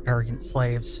towards their arrogant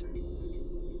slaves.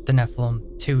 The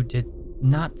Nephilim, too, did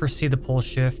not foresee the pole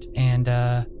shift and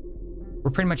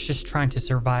were pretty much just trying to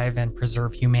survive and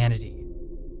preserve humanity.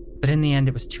 But in the end,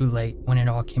 it was too late when it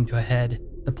all came to a head.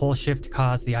 The pole shift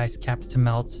caused the ice caps to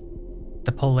melt,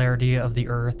 the polarity of the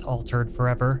Earth altered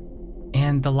forever,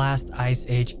 and the last ice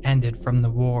age ended from the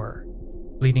war,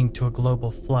 leading to a global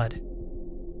flood.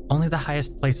 Only the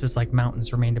highest places like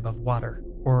mountains remained above water,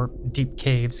 or deep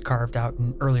caves carved out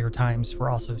in earlier times were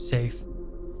also safe.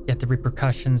 Yet the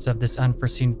repercussions of this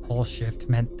unforeseen pole shift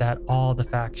meant that all the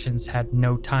factions had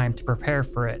no time to prepare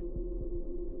for it.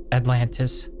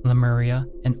 Atlantis, Lemuria,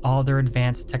 and all their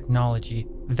advanced technology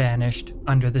vanished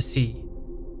under the sea,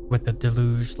 with the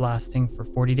deluge lasting for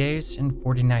 40 days and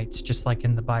 40 nights, just like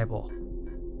in the Bible.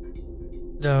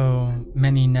 Though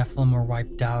many Nephilim were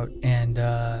wiped out and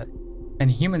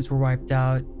many humans were wiped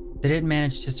out, they did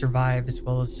manage to survive, as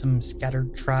well as some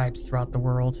scattered tribes throughout the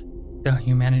world, though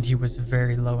humanity was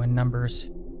very low in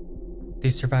numbers.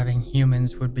 These surviving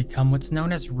humans would become what's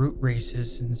known as root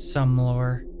races in some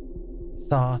lore.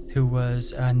 Thoth, who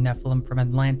was a Nephilim from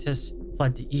Atlantis,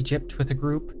 fled to Egypt with a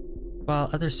group, while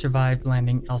others survived,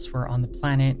 landing elsewhere on the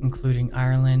planet, including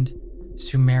Ireland,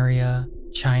 Sumeria,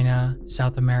 China,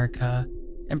 South America,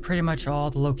 and pretty much all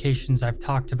the locations I've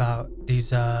talked about,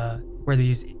 where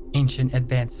these ancient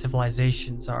advanced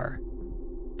civilizations are.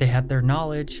 They had their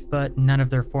knowledge, but none of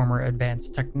their former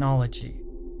advanced technology.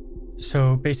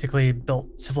 So basically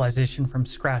built civilization from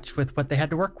scratch with what they had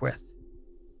to work with.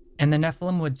 And the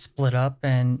Nephilim would split up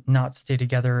and not stay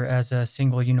together as a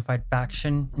single unified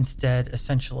faction, instead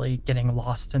essentially getting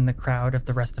lost in the crowd of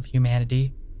the rest of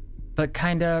humanity, but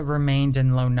kinda remained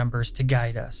in low numbers to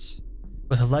guide us,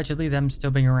 with allegedly them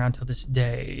still being around till this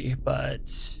day,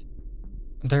 but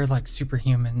they're like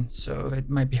superhuman, so it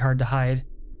might be hard to hide.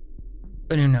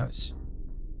 But who knows?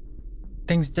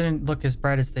 Things didn't look as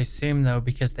bright as they seemed, though,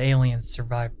 because the aliens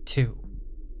survived too,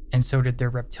 and so did their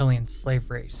reptilian slave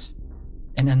race.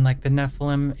 And unlike the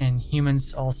Nephilim and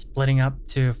humans all splitting up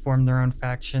to form their own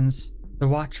factions, the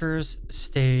Watchers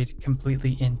stayed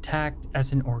completely intact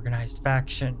as an organized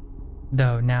faction,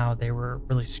 though now they were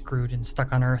really screwed and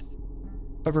stuck on Earth.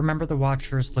 But remember, the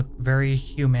Watchers look very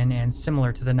human and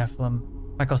similar to the Nephilim.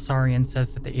 Michael Sarian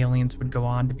says that the aliens would go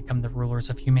on to become the rulers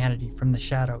of humanity from the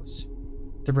shadows,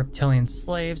 the reptilian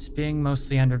slaves being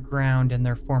mostly underground in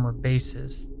their former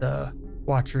bases, the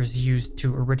Watchers used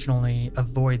to originally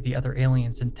avoid the other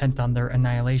aliens intent on their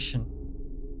annihilation.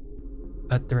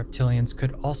 But the reptilians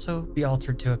could also be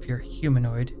altered to appear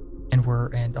humanoid, and were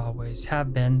and always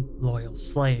have been loyal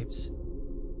slaves.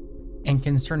 And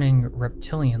concerning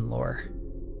reptilian lore,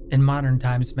 in modern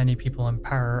times, many people in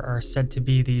power are said to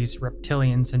be these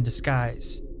reptilians in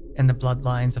disguise, and the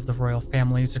bloodlines of the royal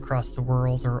families across the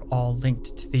world are all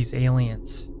linked to these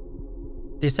aliens.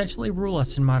 They essentially rule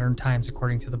us in modern times,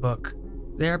 according to the book.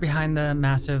 They are behind the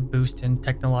massive boost in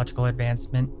technological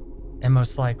advancement, and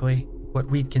most likely what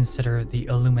we'd consider the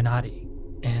Illuminati,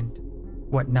 and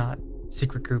whatnot,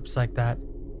 secret groups like that.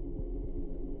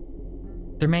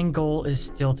 Their main goal is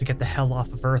still to get the hell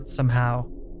off of Earth somehow,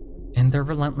 and they're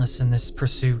relentless in this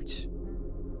pursuit.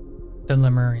 The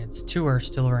Lemurians too are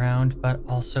still around, but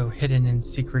also hidden and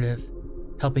secretive,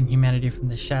 helping humanity from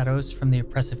the shadows from the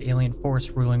oppressive alien force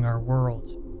ruling our world.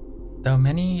 Though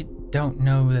many don't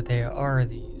know that they are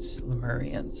these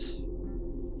Lemurians.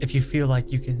 If you feel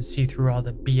like you can see through all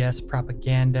the BS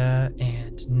propaganda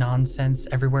and nonsense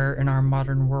everywhere in our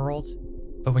modern world,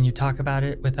 but when you talk about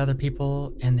it with other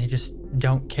people and they just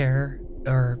don't care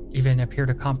or even appear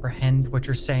to comprehend what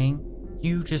you're saying,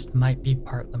 you just might be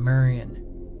part Lemurian,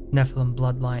 Nephilim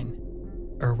bloodline,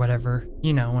 or whatever,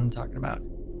 you know what I'm talking about.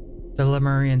 The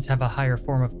Lemurians have a higher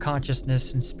form of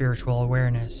consciousness and spiritual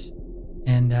awareness.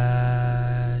 And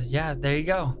yeah, there you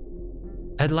go.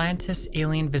 Atlantis,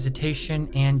 alien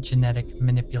visitation, and genetic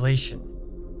manipulation.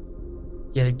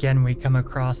 Yet again, we come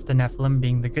across the Nephilim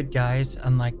being the good guys,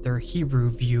 unlike their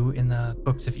Hebrew view in the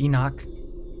books of Enoch.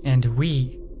 And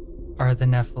we are the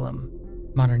Nephilim.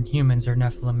 Modern humans are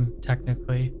Nephilim,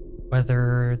 technically.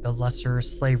 Whether the lesser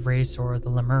slave race or the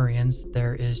Lemurians,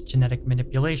 there is genetic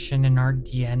manipulation in our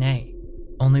DNA.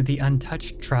 Only the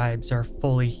untouched tribes are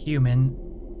fully human,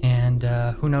 and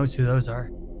who knows who those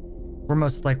are. We're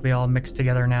most likely all mixed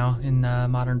together now in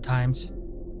modern times.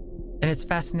 And it's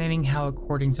fascinating how,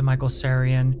 according to Michael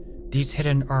Sarian, these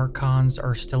hidden archons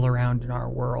are still around in our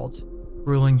world,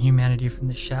 ruling humanity from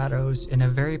the shadows in a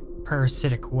very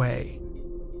parasitic way.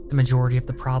 The majority of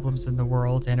the problems in the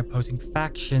world and opposing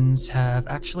factions have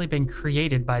actually been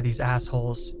created by these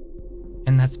assholes.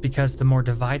 And that's because the more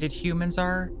divided humans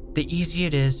are, the easier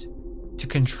it is to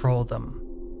control them.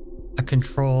 A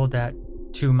control that,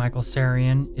 to Michael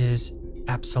Sarian, is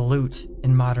absolute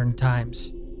in modern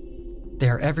times. They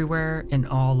are everywhere in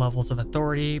all levels of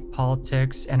authority,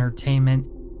 politics, entertainment,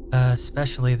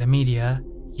 especially the media,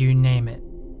 you name it.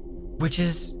 Which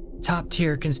is top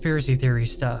tier conspiracy theory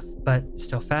stuff, but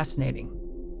still fascinating.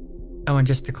 Oh, and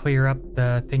just to clear up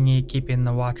the thingy keeping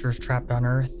the Watchers trapped on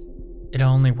Earth, it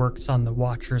only works on the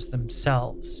Watchers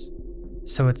themselves.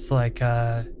 So it's like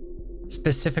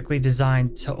specifically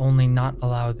designed to only not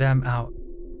allow them out.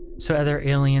 So other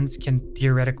aliens can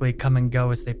theoretically come and go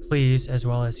as they please, as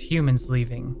well as humans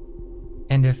leaving.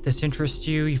 And if this interests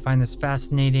you, you find this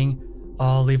fascinating,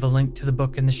 I'll leave a link to the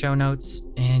book in the show notes,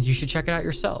 and you should check it out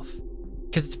yourself,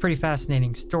 because it's a pretty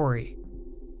fascinating story.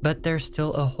 But there's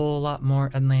still a whole lot more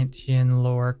Atlantean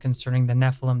lore concerning the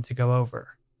Nephilim to go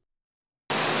over.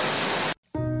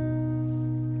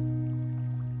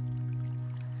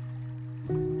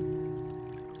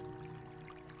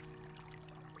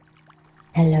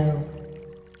 Hello,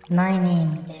 my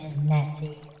name is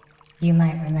Nessie. You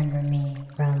might remember me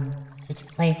from such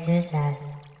places as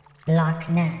Loch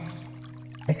Ness,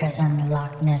 because I'm the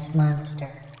Loch Ness Monster.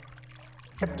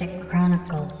 Cryptic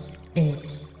Chronicles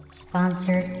is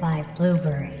sponsored by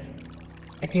Blueberry.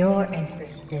 If you're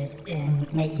interested in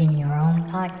making your own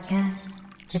podcast,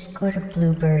 just go to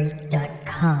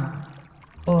blueberry.com,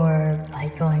 or by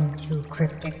going to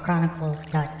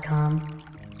crypticchronicles.com,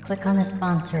 click on the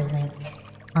sponsor link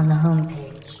on the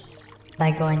homepage.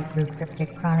 By going through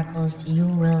Cryptic Chronicles, you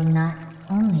will not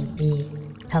only be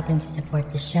helping to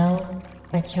support the show,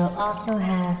 but you'll also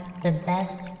have the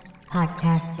best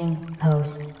podcasting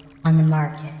host on the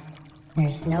market.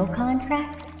 There's no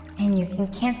contracts, and you can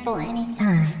cancel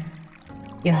anytime.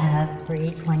 You'll have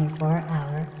free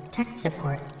 24-hour tech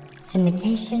support,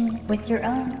 syndication with your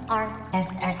own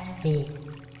RSS feed,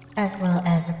 as well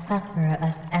as a plethora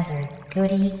of other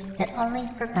goodies that only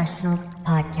professional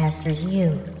podcasters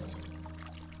use.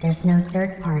 There's no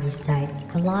third-party sites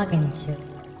to log into.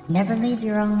 Never leave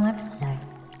your own website.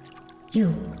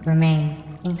 You remain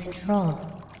in control.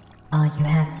 All you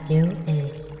have to do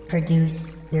is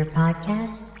produce your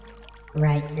podcast,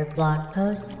 write your blog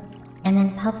post, and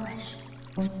then publish,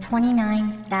 with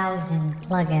 29,000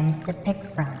 plugins to pick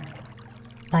from.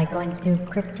 By going through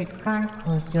Cryptic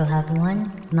Chronicles, you'll have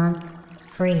 1 month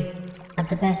free of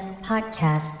the best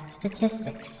podcast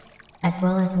statistics, as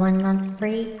well as 1 month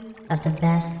free of the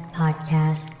best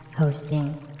podcast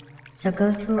hosting. So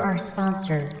go through our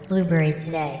sponsor, Blueberry,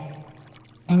 today.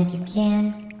 And if you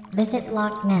can, visit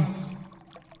Loch Ness,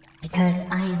 because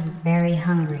I am very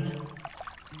hungry.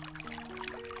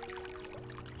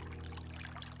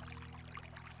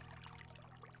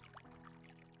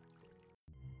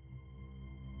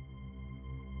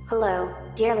 Hello,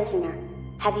 dear listener.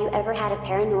 Have you ever had a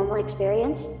paranormal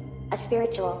experience? A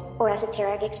spiritual or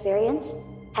esoteric experience?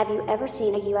 Have you ever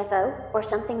seen a UFO or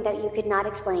something that you could not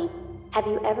explain? Have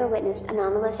you ever witnessed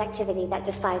anomalous activity that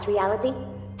defies reality?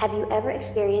 Have you ever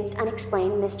experienced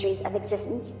unexplained mysteries of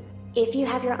existence? If you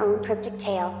have your own cryptic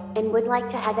tale and would like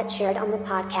to have it shared on the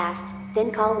podcast,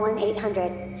 then call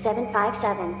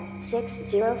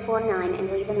 1-800-757-6049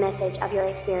 and leave a message of your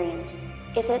experience.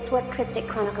 If it's what Cryptic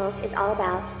Chronicles is all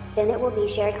about, then it will be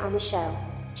shared on the show.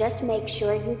 Just make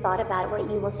sure you thought about what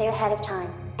you will say ahead of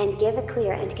time, and give a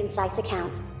clear and concise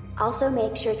account. Also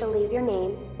make sure to leave your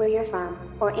name, where you're from,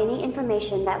 or any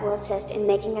information that will assist in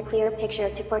making a clear picture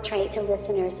to portray to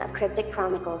listeners of Cryptic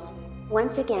Chronicles.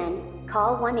 Once again,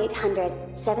 call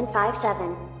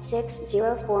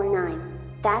 1-800-757-6049.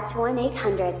 That's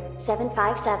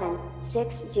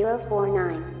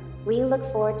 1-800-757-6049. We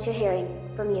look forward to hearing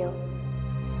from you.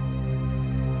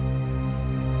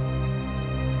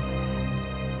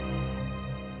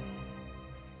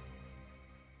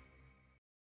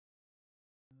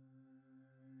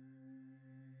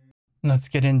 Let's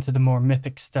get into the more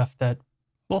mythic stuff that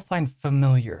we'll find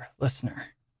familiar,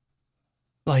 listener.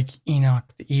 like Enoch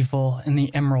the Evil and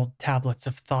the Emerald Tablets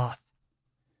of Thoth,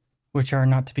 which are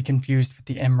not to be confused with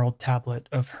the Emerald Tablet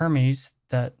of Hermes,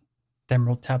 that the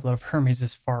Emerald Tablet of Hermes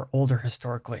is far older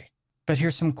historically. But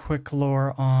here's some quick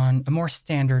lore on a more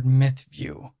standard myth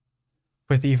view,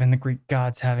 with even the Greek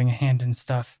gods having a hand in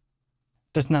stuff.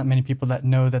 There's not many people that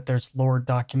know that there's lore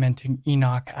documenting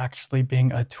Enoch actually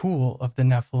being a tool of the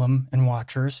Nephilim and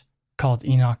Watchers, called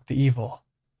Enoch the Evil.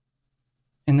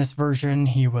 In this version,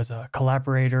 he was a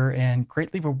collaborator and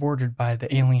greatly rewarded by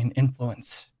the alien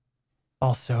influence.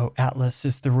 Also, Atlas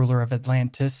is the ruler of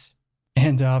Atlantis,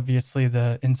 and obviously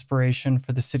the inspiration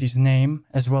for the city's name,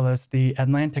 as well as the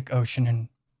Atlantic Ocean and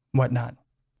whatnot.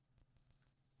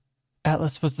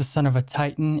 Atlas was the son of a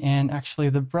Titan and actually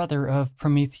the brother of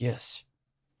Prometheus.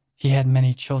 He had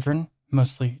many children,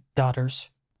 mostly daughters,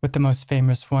 with the most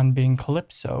famous one being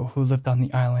Calypso, who lived on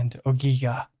the island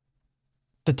Ogygia.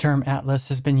 The term Atlas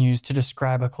has been used to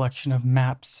describe a collection of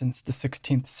maps since the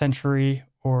 16th century,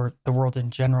 or the world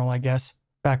in general, I guess,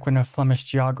 back when a Flemish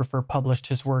geographer published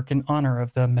his work in honor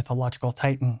of the mythological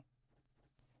Titan.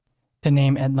 The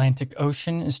name Atlantic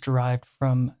Ocean is derived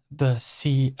from the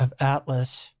Sea of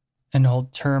Atlas, an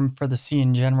old term for the sea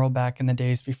in general back in the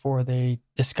days before they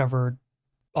discovered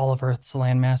all of Earth's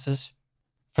landmasses.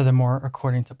 Furthermore,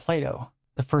 according to Plato,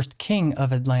 the first king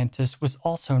of Atlantis was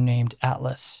also named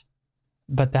Atlas,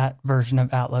 but that version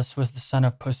of Atlas was the son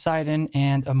of Poseidon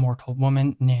and a mortal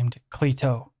woman named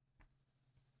Cleito.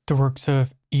 The works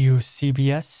of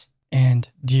Eusebius and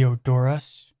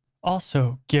Diodorus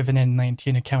also give an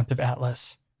Atlantean account of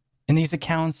Atlas. In these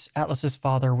accounts, Atlas's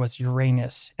father was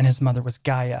Uranus and his mother was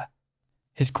Gaia.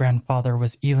 His grandfather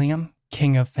was Ilium,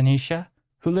 king of Phoenicia,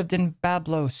 who lived in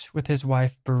Bablos with his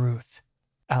wife Beruth.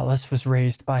 Atlas was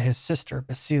raised by his sister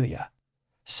Basilia.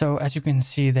 So as you can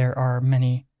see, there are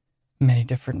many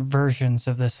different versions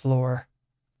of this lore.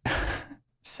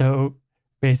 So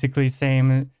basically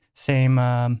same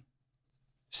old.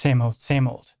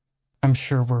 I'm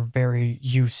sure we're very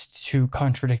used to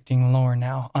contradicting lore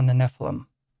now on the Nephilim.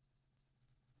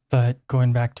 But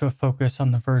going back to a focus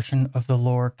on the version of the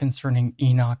lore concerning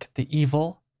Enoch the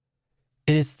Evil,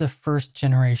 it is the first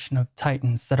generation of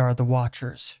Titans that are the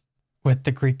Watchers, with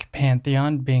the Greek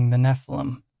pantheon being the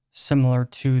Nephilim, similar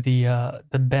to the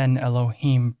Ben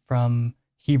Elohim from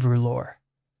Hebrew lore.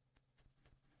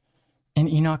 And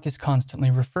Enoch is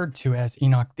constantly referred to as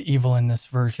Enoch the Evil in this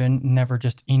version, never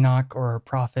just Enoch or a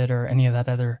prophet or any of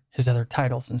his other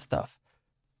titles and stuff.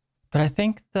 But I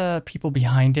think the people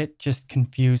behind it just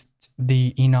confused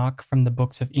the Enoch from the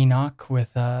books of Enoch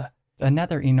with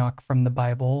another Enoch from the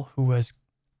Bible who was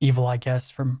evil, I guess,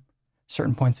 from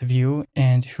certain points of view,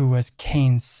 and who was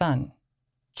Cain's son.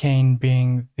 Cain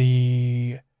being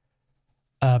the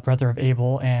brother of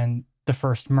Abel and the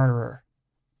first murderer.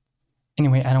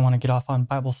 Anyway, I don't want to get off on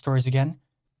Bible stories again,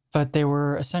 but they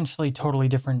were essentially totally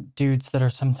different dudes that are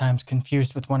sometimes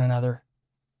confused with one another,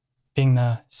 being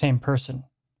the same person.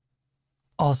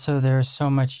 Also, there's so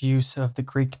much use of the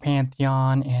Greek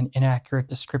pantheon and inaccurate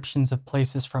descriptions of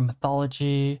places from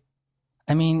mythology.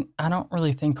 I mean, I don't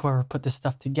really think whoever put this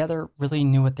stuff together really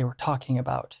knew what they were talking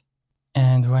about.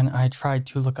 And when I tried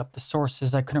to look up the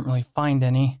sources, I couldn't really find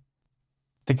any.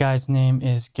 The guy's name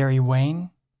is Gary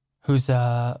Wayne, who's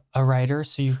a writer,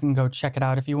 so you can go check it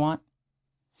out if you want.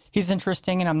 He's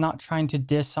interesting, and I'm not trying to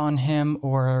diss on him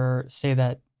or say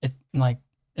that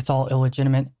it's all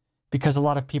illegitimate, because a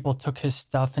lot of people took his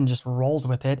stuff and just rolled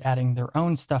with it, adding their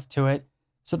own stuff to it.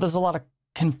 So there's a lot of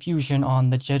confusion on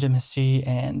legitimacy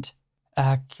and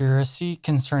accuracy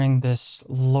concerning this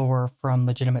lore from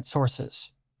legitimate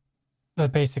sources.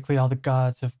 But basically all the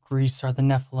gods of Greece are the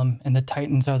Nephilim and the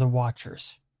Titans are the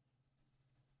Watchers,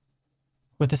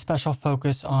 with a special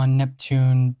focus on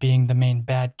Neptune being the main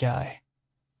bad guy.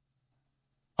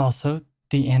 Also,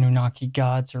 the Anunnaki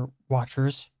gods or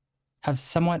Watchers have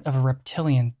somewhat of a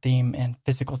reptilian theme and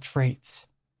physical traits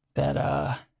that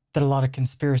a lot of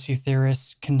conspiracy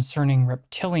theorists concerning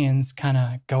reptilians kind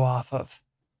of go off of.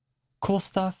 Cool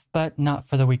stuff, but not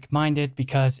for the weak-minded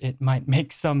because it might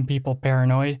make some people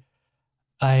paranoid.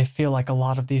 I feel like a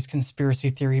lot of these conspiracy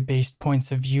theory-based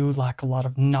points of view lack a lot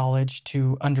of knowledge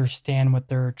to understand what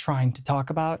they're trying to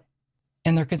talk about,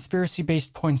 and their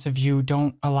conspiracy-based points of view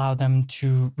don't allow them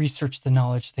to research the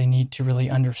knowledge they need to really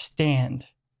understand,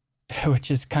 which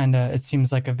is it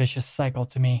seems like a vicious cycle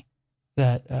to me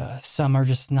that some are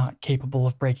just not capable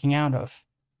of breaking out of.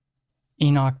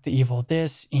 Enoch the Evil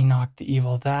this, Enoch the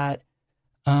Evil that.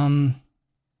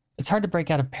 It's hard to break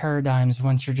out of paradigms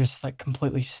once you're just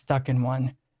completely stuck in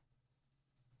one.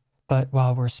 But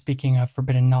while we're speaking of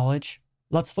forbidden knowledge,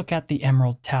 let's look at the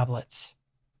Emerald Tablets.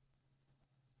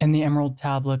 In the Emerald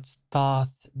Tablets,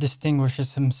 Thoth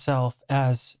distinguishes himself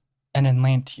as an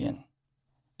Atlantean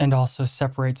and also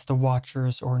separates the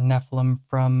Watchers or Nephilim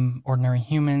from ordinary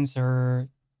humans or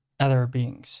other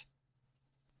beings.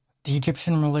 The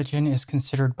Egyptian religion is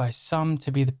considered by some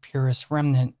to be the purest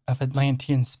remnant of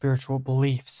Atlantean spiritual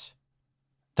beliefs,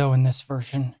 though in this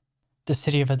version, the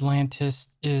city of Atlantis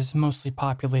is mostly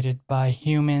populated by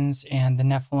humans and the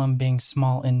Nephilim being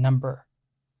small in number.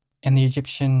 And the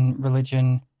Egyptian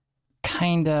religion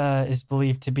kinda is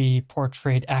believed to be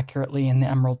portrayed accurately in the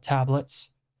Emerald Tablets,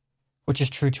 which is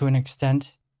true to an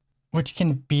extent, which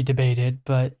can be debated,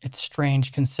 but it's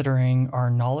strange considering our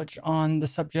knowledge on the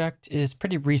subject is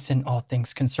pretty recent, all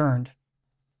things concerned.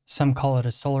 Some call it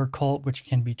a solar cult, which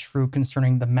can be true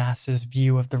concerning the masses'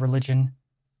 view of the religion,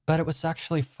 but it was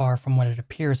actually far from what it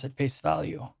appears at face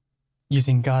value.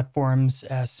 Using god forms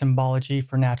as symbology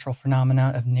for natural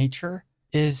phenomena of nature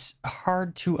is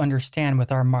hard to understand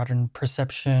with our modern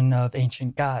perception of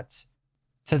ancient gods.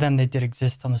 To them, they did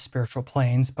exist on the spiritual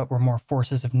planes, but were more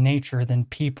forces of nature than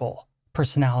people,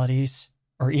 personalities,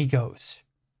 or egos.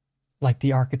 Like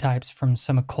the archetypes from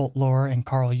some occult lore and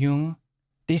Carl Jung,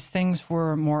 these things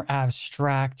were more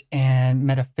abstract and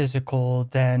metaphysical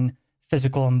than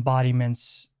physical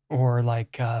embodiments or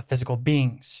like physical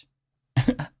beings.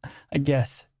 I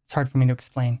guess. It's hard for me to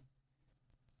explain.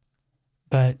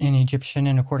 But in Egyptian,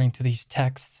 and according to these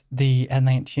texts, the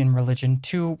Atlantean religion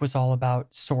too was all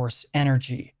about source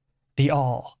energy, the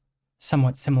all,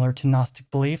 somewhat similar to Gnostic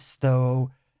beliefs,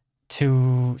 though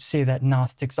to say that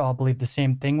Gnostics all believe the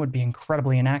same thing would be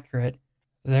incredibly inaccurate.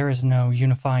 There is no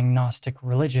unifying Gnostic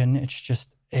religion. It's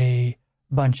just a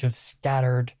bunch of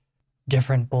scattered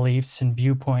different beliefs and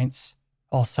viewpoints,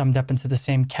 all summed up into the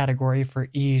same category for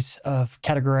ease of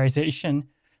categorization.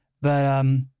 But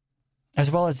as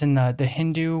well as in the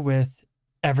Hindu, with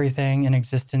everything in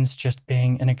existence just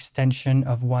being an extension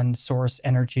of one source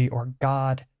energy or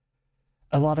God,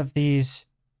 a lot of these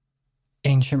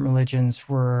ancient religions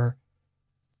were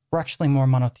actually more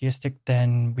monotheistic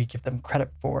than we give them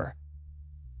credit for.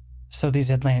 So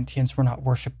these Atlanteans were not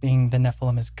worshiping the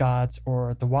Nephilim as gods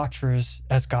or the Watchers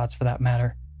as gods for that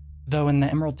matter. Though in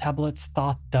the Emerald Tablets,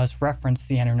 Thoth does reference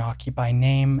the Anunnaki by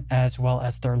name as well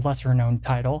as their lesser-known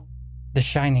title, the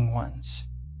Shining Ones,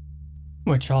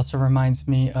 which also reminds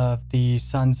me of the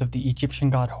sons of the Egyptian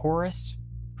god Horus,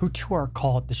 who too are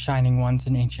called the Shining Ones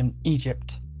in ancient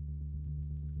Egypt.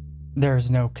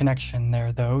 There's no connection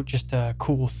there though, just a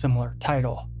cool similar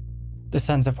title. The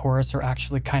sons of Horus are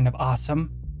actually kind of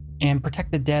awesome and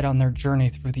protect the dead on their journey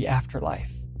through the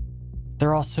afterlife.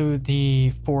 They're also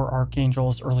the four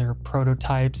archangels, earlier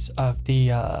prototypes of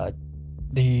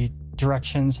the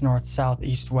directions north, south,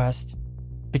 east, west,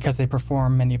 because they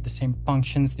perform many of the same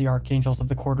functions the archangels of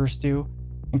the quarters do,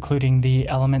 including the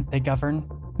element they govern: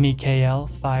 Mikael,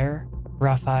 fire;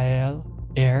 Raphael,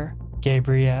 air;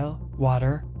 Gabriel,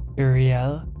 water;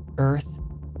 Uriel, earth.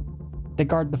 They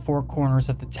guard the four corners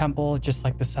of the temple, just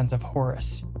like the sons of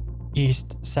Horus: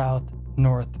 east, south,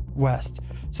 north, west.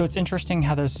 So it's interesting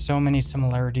how there's so many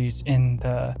similarities in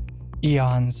the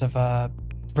eons of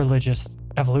religious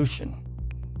evolution.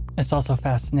 It's also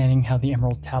fascinating how the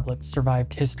Emerald Tablets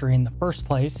survived history in the first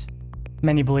place.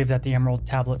 Many believe that the Emerald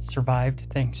Tablets survived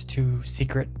thanks to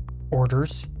secret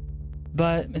orders,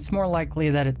 but it's more likely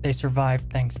that they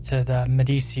survived thanks to the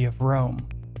Medici of Rome,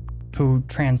 who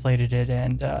translated it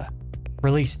and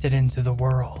released it into the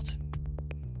world.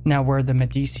 Now, where the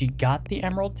Medici got the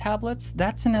Emerald Tablets,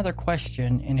 that's another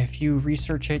question, and if you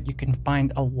research it, you can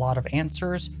find a lot of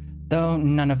answers, though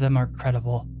none of them are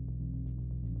credible.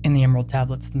 In the Emerald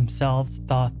Tablets themselves,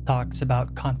 Thoth talks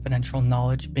about confidential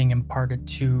knowledge being imparted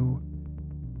to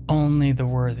only the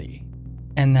worthy,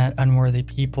 and that unworthy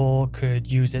people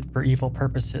could use it for evil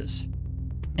purposes.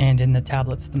 And in the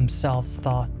tablets themselves,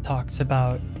 Thoth talks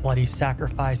about bloody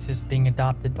sacrifices being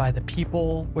adopted by the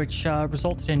people, which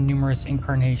resulted in numerous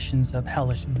incarnations of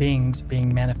hellish beings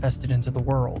being manifested into the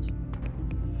world.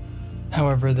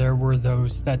 However, there were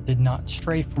those that did not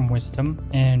stray from wisdom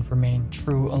and remained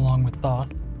true along with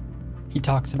Thoth. He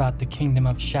talks about the kingdom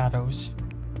of shadows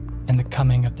and the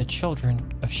coming of the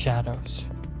children of shadows,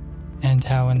 and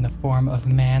how in the form of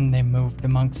man they moved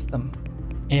amongst them,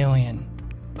 alien,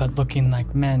 but looking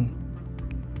like men.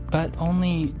 But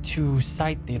only to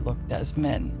sight they looked as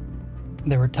men.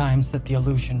 There were times that the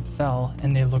illusion fell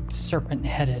and they looked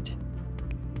serpent-headed.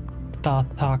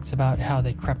 Thoth talks about how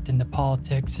they crept into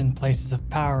politics and places of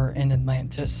power in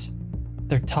Atlantis,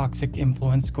 their toxic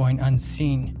influence going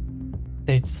unseen.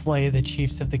 They'd slay the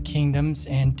chiefs of the kingdoms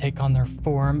and take on their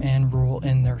form and rule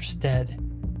in their stead.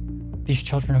 These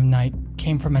children of night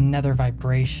came from another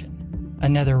vibration,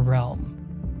 another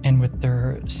realm, And with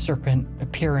their serpent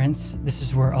appearance, this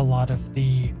is where a lot of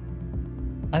the...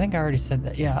 I think I already said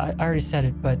that. Yeah, I already said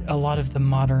it, but a lot of the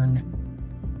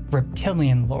modern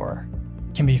reptilian lore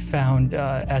can be found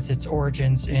as its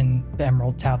origins in the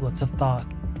Emerald Tablets of Thoth,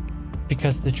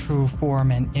 because the true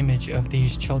form and image of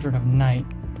these children of night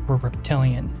were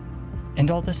reptilian.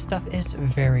 And all this stuff is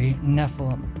very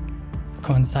Nephilim,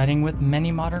 coinciding with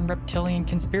many modern reptilian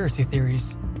conspiracy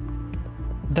theories.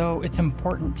 Though it's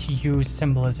important to use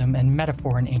symbolism and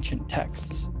metaphor in ancient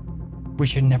texts, we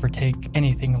should never take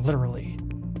anything literally,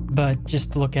 but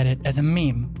just look at it as a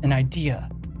meme, an idea.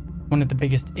 One of the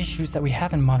biggest issues that we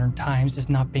have in modern times is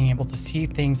not being able to see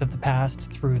things of the past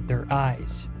through their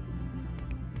eyes.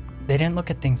 They didn't look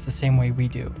at things the same way we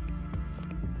do.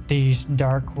 These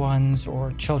Dark Ones,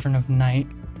 or Children of Night,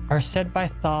 are said by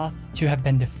Thoth to have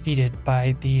been defeated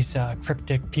by these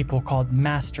cryptic people called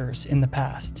Masters in the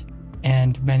past,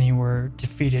 and many were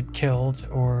defeated, killed,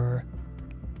 or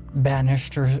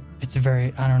banished, or it's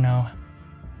very, I don't know,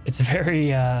 it's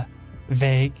very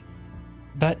vague.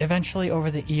 But eventually, over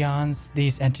the eons,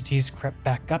 these entities crept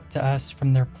back up to us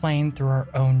from their plane through our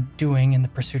own doing in the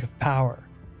pursuit of power.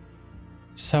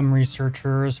 Some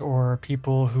researchers or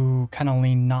people who kind of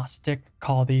lean Gnostic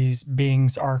call these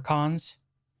beings archons,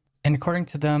 and according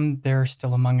to them, they're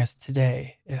still among us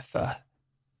today, if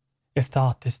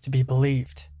Thoth is to be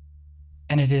believed.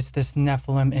 And it is this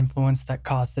Nephilim influence that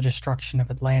caused the destruction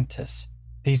of Atlantis.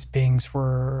 These beings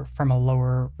were from a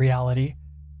lower reality,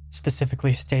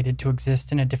 specifically stated to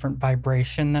exist in a different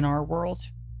vibration than our world,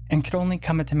 and could only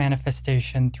come into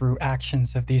manifestation through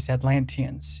actions of these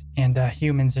Atlanteans and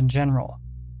humans in general,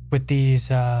 with these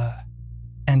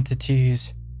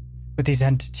entities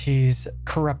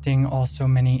corrupting also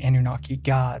many Anunnaki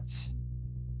gods.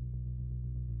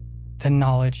 The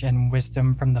knowledge and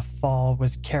wisdom from the fall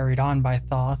was carried on by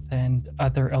Thoth and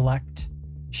other elect,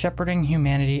 shepherding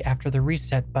humanity after the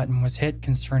reset button was hit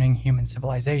concerning human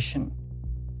civilization.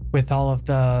 With all of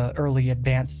the early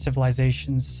advanced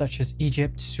civilizations such as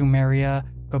Egypt, Sumeria,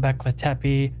 Göbekli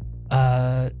Tepe,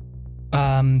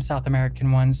 South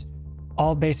American ones,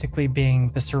 all basically being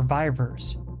the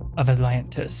survivors of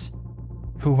Atlantis,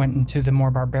 who went into the more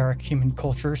barbaric human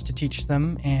cultures to teach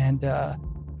them and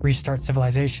restart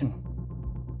civilization.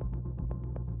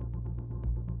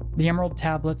 The Emerald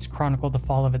Tablets chronicle the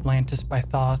fall of Atlantis by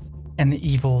Thoth and the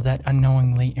evil that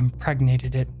unknowingly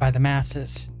impregnated it by the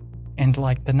masses. And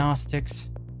like the Gnostics,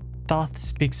 Thoth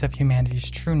speaks of humanity's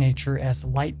true nature as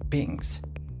light beings,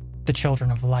 the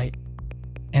children of light,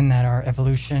 and that our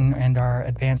evolution and our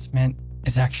advancement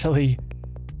is actually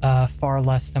far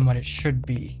less than what it should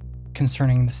be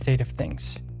concerning the state of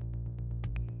things.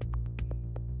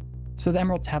 So the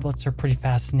Emerald Tablets are pretty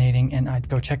fascinating, and I'd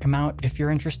go check them out if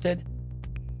you're interested,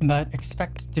 but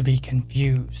expect to be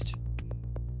confused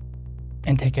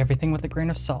and take everything with a grain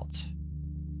of salt.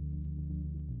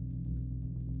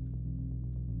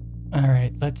 All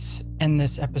right, let's end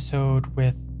this episode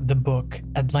with the book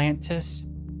Atlantis,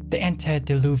 the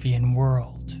Antediluvian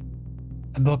World.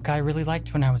 A book I really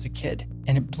liked when I was a kid,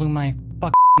 and it blew my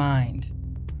fucking mind.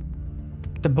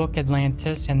 The book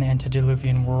Atlantis and the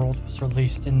Antediluvian World was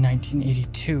released in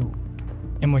 1982,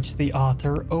 in which the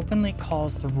author openly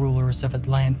calls the rulers of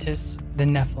Atlantis the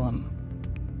Nephilim.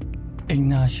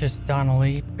 Ignatius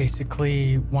Donnelly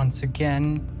basically, once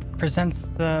again, presents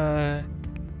the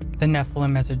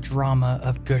Nephilim as a drama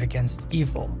of good against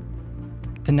evil,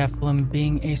 the Nephilim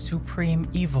being a supreme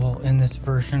evil in this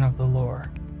version of the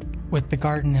lore, with the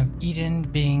Garden of Eden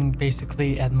being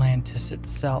basically Atlantis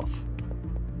itself.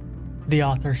 The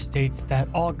author states that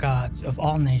all gods of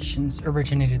all nations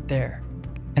originated there,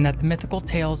 and that the mythical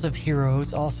tales of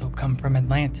heroes also come from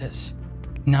Atlantis,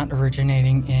 not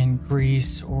originating in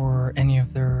Greece or any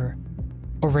of their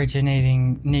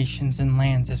originating nations and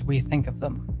lands as we think of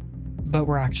them, but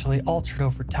were actually altered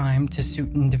over time to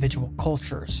suit individual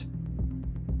cultures.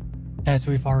 As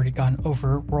we've already gone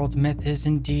over, world myth is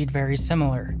indeed very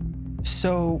similar.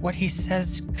 So what he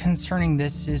says concerning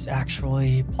this is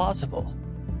actually plausible,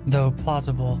 though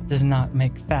plausible does not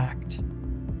make fact.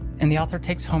 And the author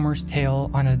takes Homer's tale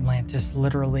on Atlantis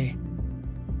literally,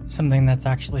 something that's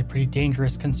actually pretty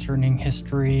dangerous concerning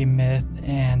history, myth,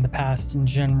 and the past in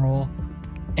general,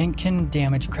 and can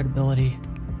damage credibility.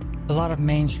 A lot of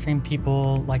mainstream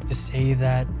people like to say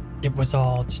that it was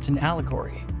all just an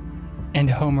allegory, and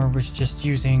Homer was just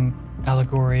using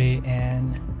allegory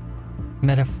and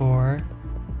metaphor.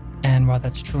 And while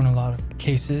that's true in a lot of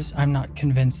cases, I'm not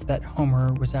convinced that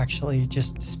Homer was actually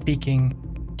just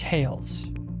speaking tales.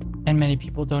 And many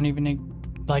people don't even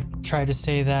try to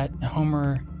say that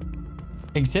Homer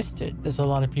existed. There's a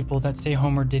lot of people that say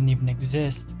Homer didn't even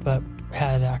exist, but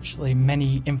had actually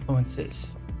many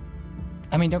influences.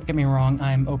 I mean, don't get me wrong,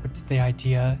 I'm open to the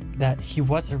idea that he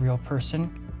was a real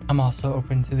person. I'm also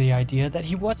open to the idea that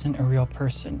he wasn't a real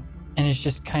person, and is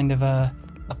just kind of a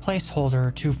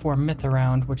placeholder to form myth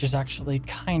around, which is actually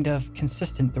kind of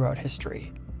consistent throughout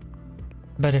history.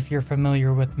 But if you're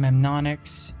familiar with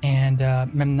mnemonics and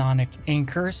mnemonic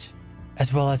anchors,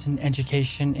 as well as an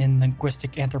education in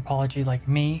linguistic anthropology like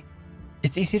me,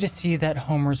 it's easy to see that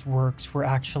Homer's works were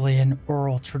actually an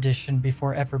oral tradition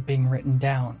before ever being written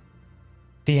down.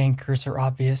 The anchors are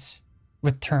obvious,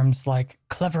 with terms like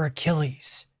clever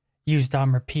Achilles used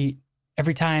on repeat.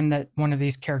 Every time that one of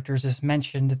these characters is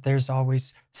mentioned, there's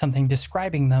always something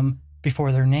describing them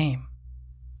before their name.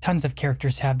 Tons of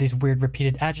characters have these weird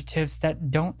repeated adjectives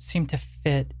that don't seem to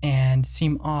fit and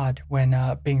seem odd when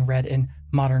being read in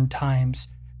modern times,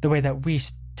 the way that we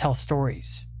tell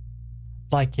stories.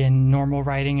 Like in normal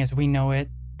writing as we know it,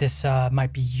 this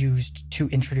might be used to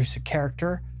introduce a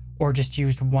character or just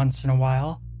used once in a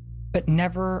while, but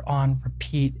never on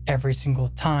repeat every single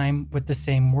time with the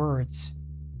same words.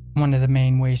 One of the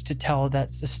main ways to tell that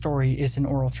the story is an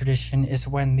oral tradition is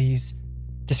when these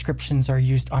descriptions are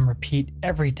used on repeat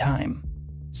every time.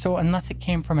 So unless it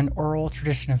came from an oral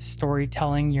tradition of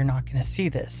storytelling, you're not going to see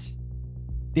this.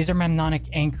 These are mnemonic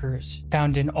anchors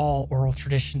found in all oral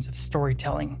traditions of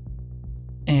storytelling.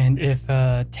 And if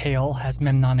a tale has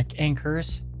mnemonic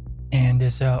anchors and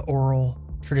is an oral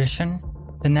tradition,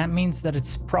 then that means that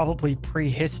it's probably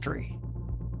prehistory.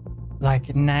 Like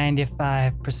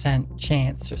 95%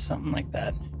 chance or something like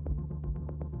that.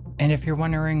 And if you're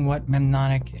wondering what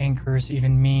mnemonic anchors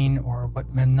even mean or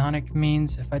what mnemonic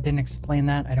means, if I didn't explain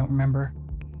that, I don't remember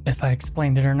if I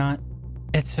explained it or not.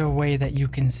 It's a way that you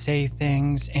can say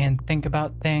things and think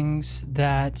about things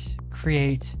that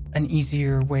create an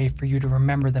easier way for you to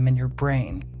remember them in your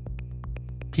brain.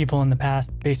 People in the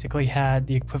past basically had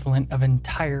the equivalent of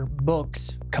entire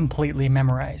books completely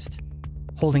memorized,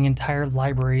 holding entire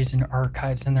libraries and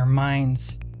archives in their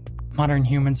minds. Modern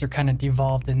humans are kind of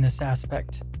devolved in this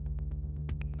aspect.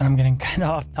 But I'm getting kind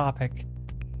of off topic.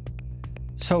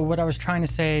 So what I was trying to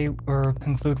say or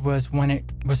conclude was when it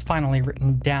was finally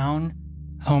written down,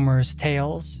 Homer's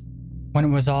tales, when it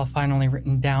was all finally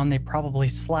written down, they probably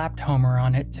slapped Homer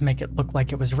on it to make it look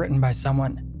like it was written by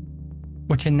someone,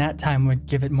 which in that time would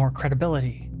give it more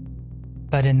credibility.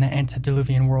 But in the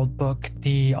Antediluvian World book,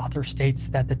 the author states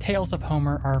that the tales of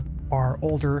Homer are far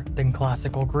older than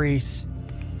classical Greece,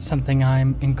 something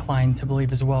I'm inclined to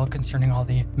believe as well concerning all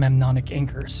the mnemonic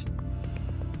anchors.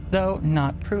 Though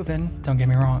not proven, don't get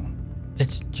me wrong.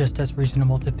 It's just as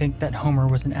reasonable to think that Homer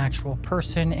was an actual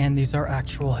person and these are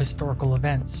actual historical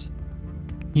events.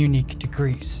 Unique to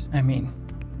Greece, I mean.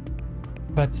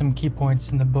 But some key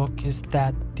points in the book is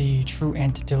that the true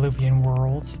antediluvian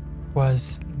world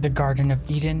was the Garden of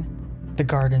Eden, the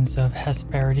Gardens of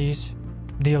Hesperides,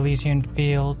 the Elysian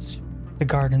Fields, the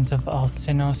Gardens of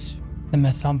Alcinous, the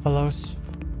Mesomphalos,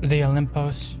 the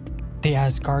Olympos, the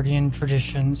Asgardian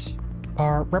traditions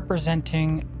are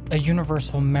representing a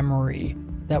universal memory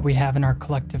that we have in our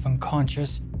collective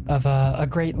unconscious of a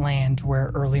great land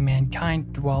where early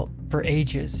mankind dwelt for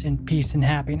ages in peace and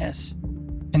happiness,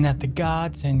 and that the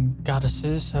gods and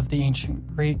goddesses of the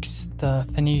ancient Greeks, the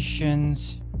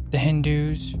Phoenicians, the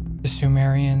Hindus, the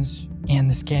Sumerians, and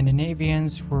the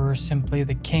Scandinavians were simply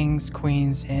the kings,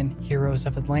 queens, and heroes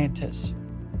of Atlantis,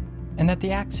 and that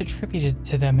the acts attributed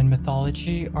to them in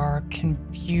mythology are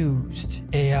confused,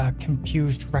 a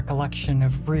confused recollection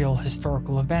of real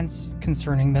historical events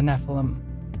concerning the Nephilim.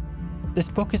 This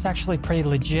book is actually pretty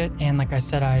legit, and like I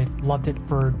said, I've loved it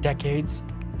for decades,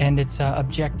 and it's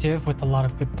objective with a lot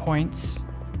of good points.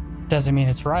 Doesn't mean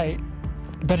it's right,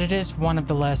 but it is one of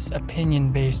the less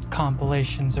opinion-based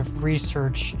compilations of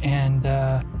research and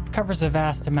covers a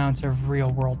vast amount of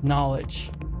real-world knowledge.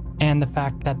 And the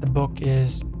fact that the book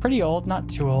is pretty old, not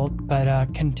too old,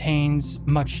 but contains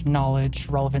much knowledge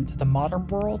relevant to the modern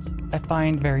world, I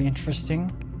find very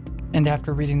interesting. And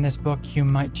after reading this book, you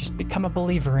might just become a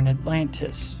believer in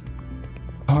Atlantis.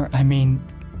 Or, I mean,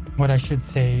 what I should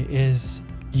say is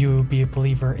you be a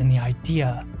believer in the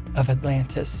idea of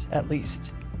Atlantis, at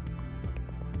least.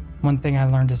 One thing I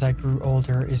learned as I grew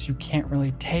older is you can't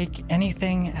really take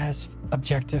anything as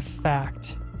objective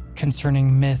fact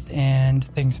concerning myth and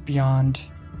things beyond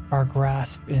our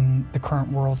grasp in the current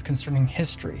world concerning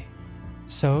history.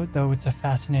 So, though it's a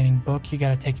fascinating book, you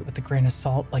gotta take it with a grain of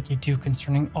salt like you do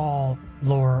concerning all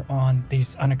lore on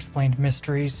these unexplained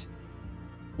mysteries.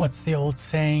 What's the old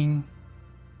saying?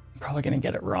 I'm probably gonna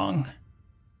get it wrong.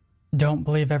 Don't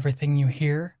believe everything you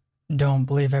hear, don't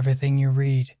believe everything you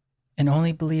read, and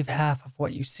only believe half of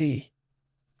what you see.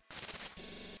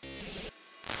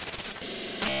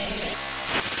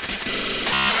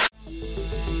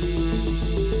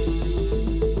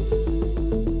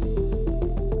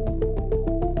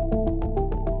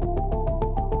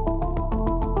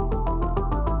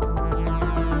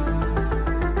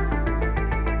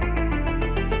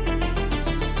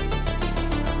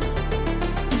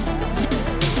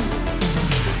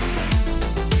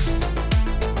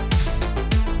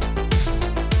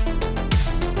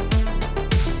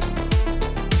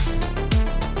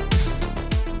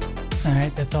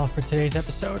 for today's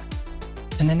episode.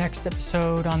 In the next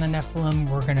episode on the Nephilim,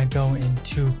 we're going to go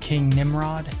into King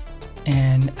Nimrod,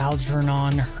 and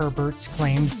Algernon Herberts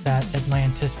claims that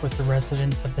Atlantis was the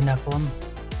residence of the Nephilim.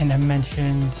 And I've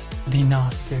mentioned the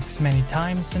Gnostics many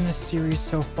times in this series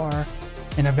so far,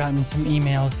 and I've gotten some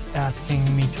emails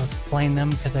asking me to explain them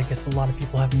because I guess a lot of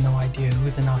people have no idea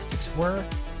who the Gnostics were.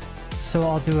 So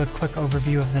I'll do a quick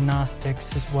overview of the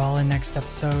Gnostics as well in next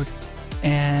episode,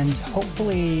 and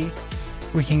hopefully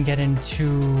we can get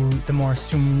into the more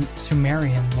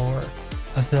Sumerian lore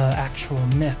of the actual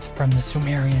myth from the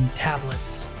Sumerian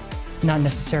tablets. Not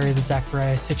necessarily the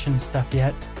Zechariah Sitchin stuff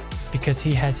yet, because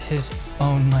he has his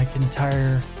own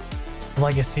entire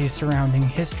legacy surrounding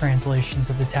his translations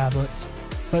of the tablets,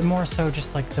 but more so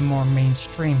just the more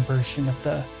mainstream version of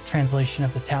the translation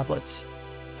of the tablets.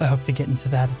 I hope to get into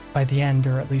that by the end,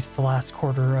 or at least the last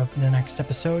quarter of the next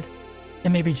episode,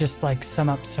 and maybe just sum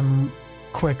up some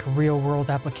quick real-world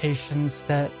applications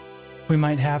that we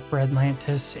might have for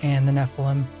Atlantis and the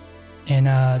Nephilim in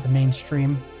the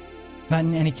mainstream. But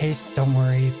in any case, don't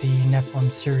worry, the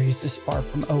Nephilim series is far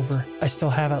from over. I still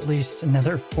have at least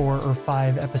another 4 or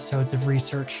 5 episodes of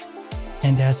research.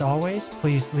 And as always,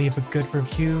 please leave a good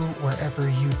review wherever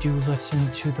you do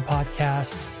listen to the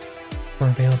podcast. We're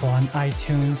available on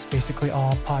iTunes, basically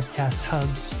all podcast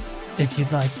hubs. If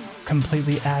you'd like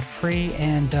completely ad-free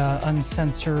and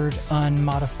uncensored,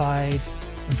 unmodified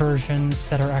versions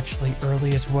that are actually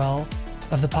early as well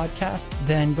of the podcast,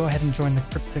 then go ahead and join the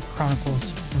Cryptic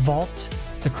Chronicles Vault.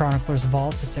 The Chronicler's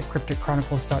Vault, it's at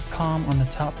crypticchronicles.com on the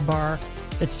top bar.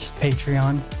 It's just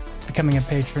Patreon. Becoming a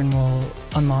patron will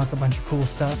unlock a bunch of cool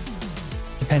stuff.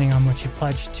 Depending on what you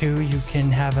pledge to, you can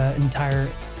have an entire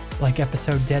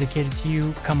episode dedicated to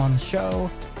you, come on the show,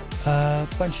 a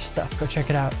bunch of stuff. Go check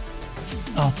it out.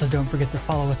 Also, don't forget to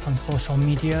follow us on social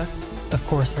media. Of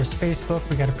course, there's Facebook.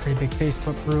 We got a pretty big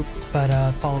Facebook group, but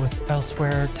follow us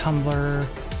elsewhere. Tumblr,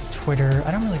 Twitter.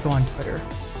 I don't really go on Twitter.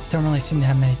 Don't really seem to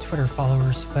have many Twitter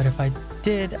followers, but if I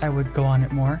did, I would go on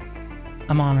it more.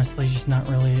 I'm honestly just not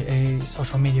really a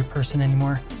social media person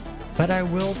anymore, but I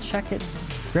will check it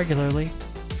regularly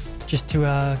just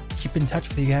to keep in touch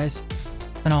with you guys,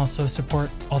 and also support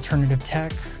alternative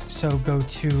tech. So go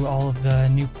to all of the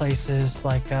new places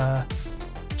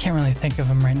can't really think of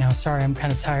them right now. Sorry, I'm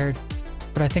kind of tired,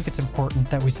 but I think it's important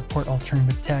that we support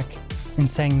alternative tech. In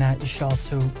saying that, you should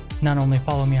also not only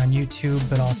follow me on YouTube,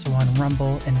 but also on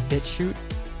Rumble and BitChute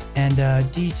and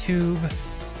DTube,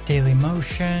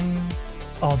 Dailymotion,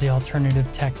 all the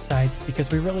alternative tech sites,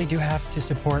 because we really do have to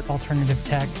support alternative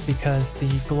tech, because the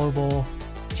global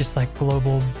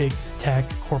big tech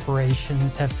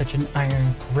corporations have such an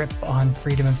iron grip on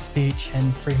freedom of speech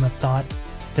and freedom of thought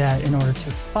that in order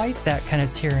to fight that kind of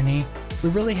tyranny, we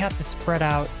really have to spread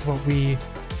out what we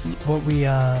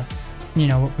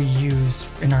use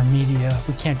in our media.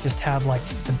 We can't just have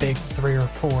the big 3 or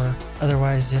 4.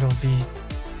 Otherwise it'll be,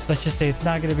 let's just say it's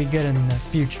not going to be good in the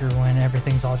future when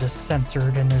everything's all just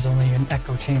censored and there's only an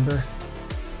echo chamber.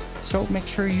 So make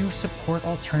sure you support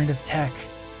alternative tech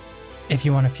if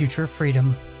you want a future of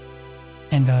freedom.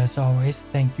 And as always,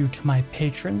 thank you to my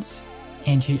patrons: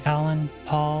 Angie Allen,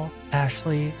 Paul,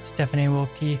 Ashley, Stephanie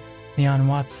Wilkie, Leon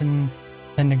Watson,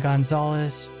 Linda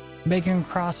Gonzalez, Megan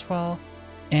Crosswell,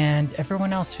 and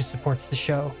everyone else who supports the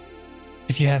show.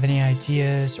 If you have any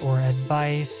ideas or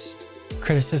advice,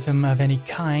 criticism of any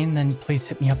kind, then please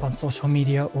hit me up on social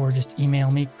media or just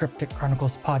email me,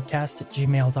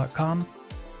 crypticchroniclespodcast@gmail.com.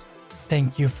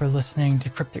 Thank you for listening to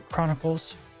Cryptic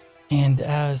Chronicles. And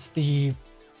as the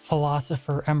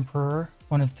philosopher emperor,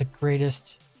 one of the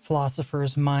greatest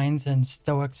philosophers' minds and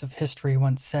stoics of history,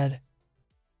 once said,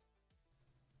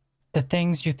 "The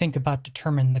things you think about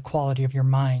determine the quality of your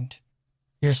mind.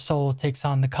 Your soul takes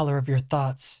on the color of your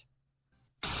thoughts."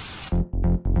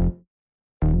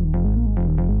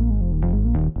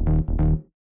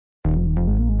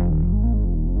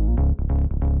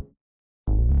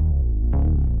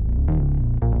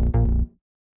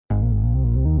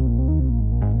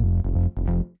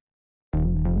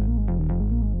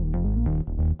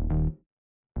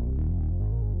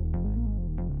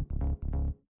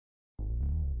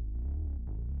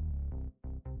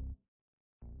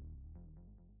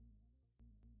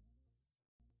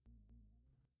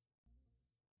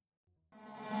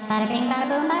 Bada bing, bada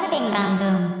boom, bada bing, bam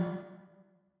boom.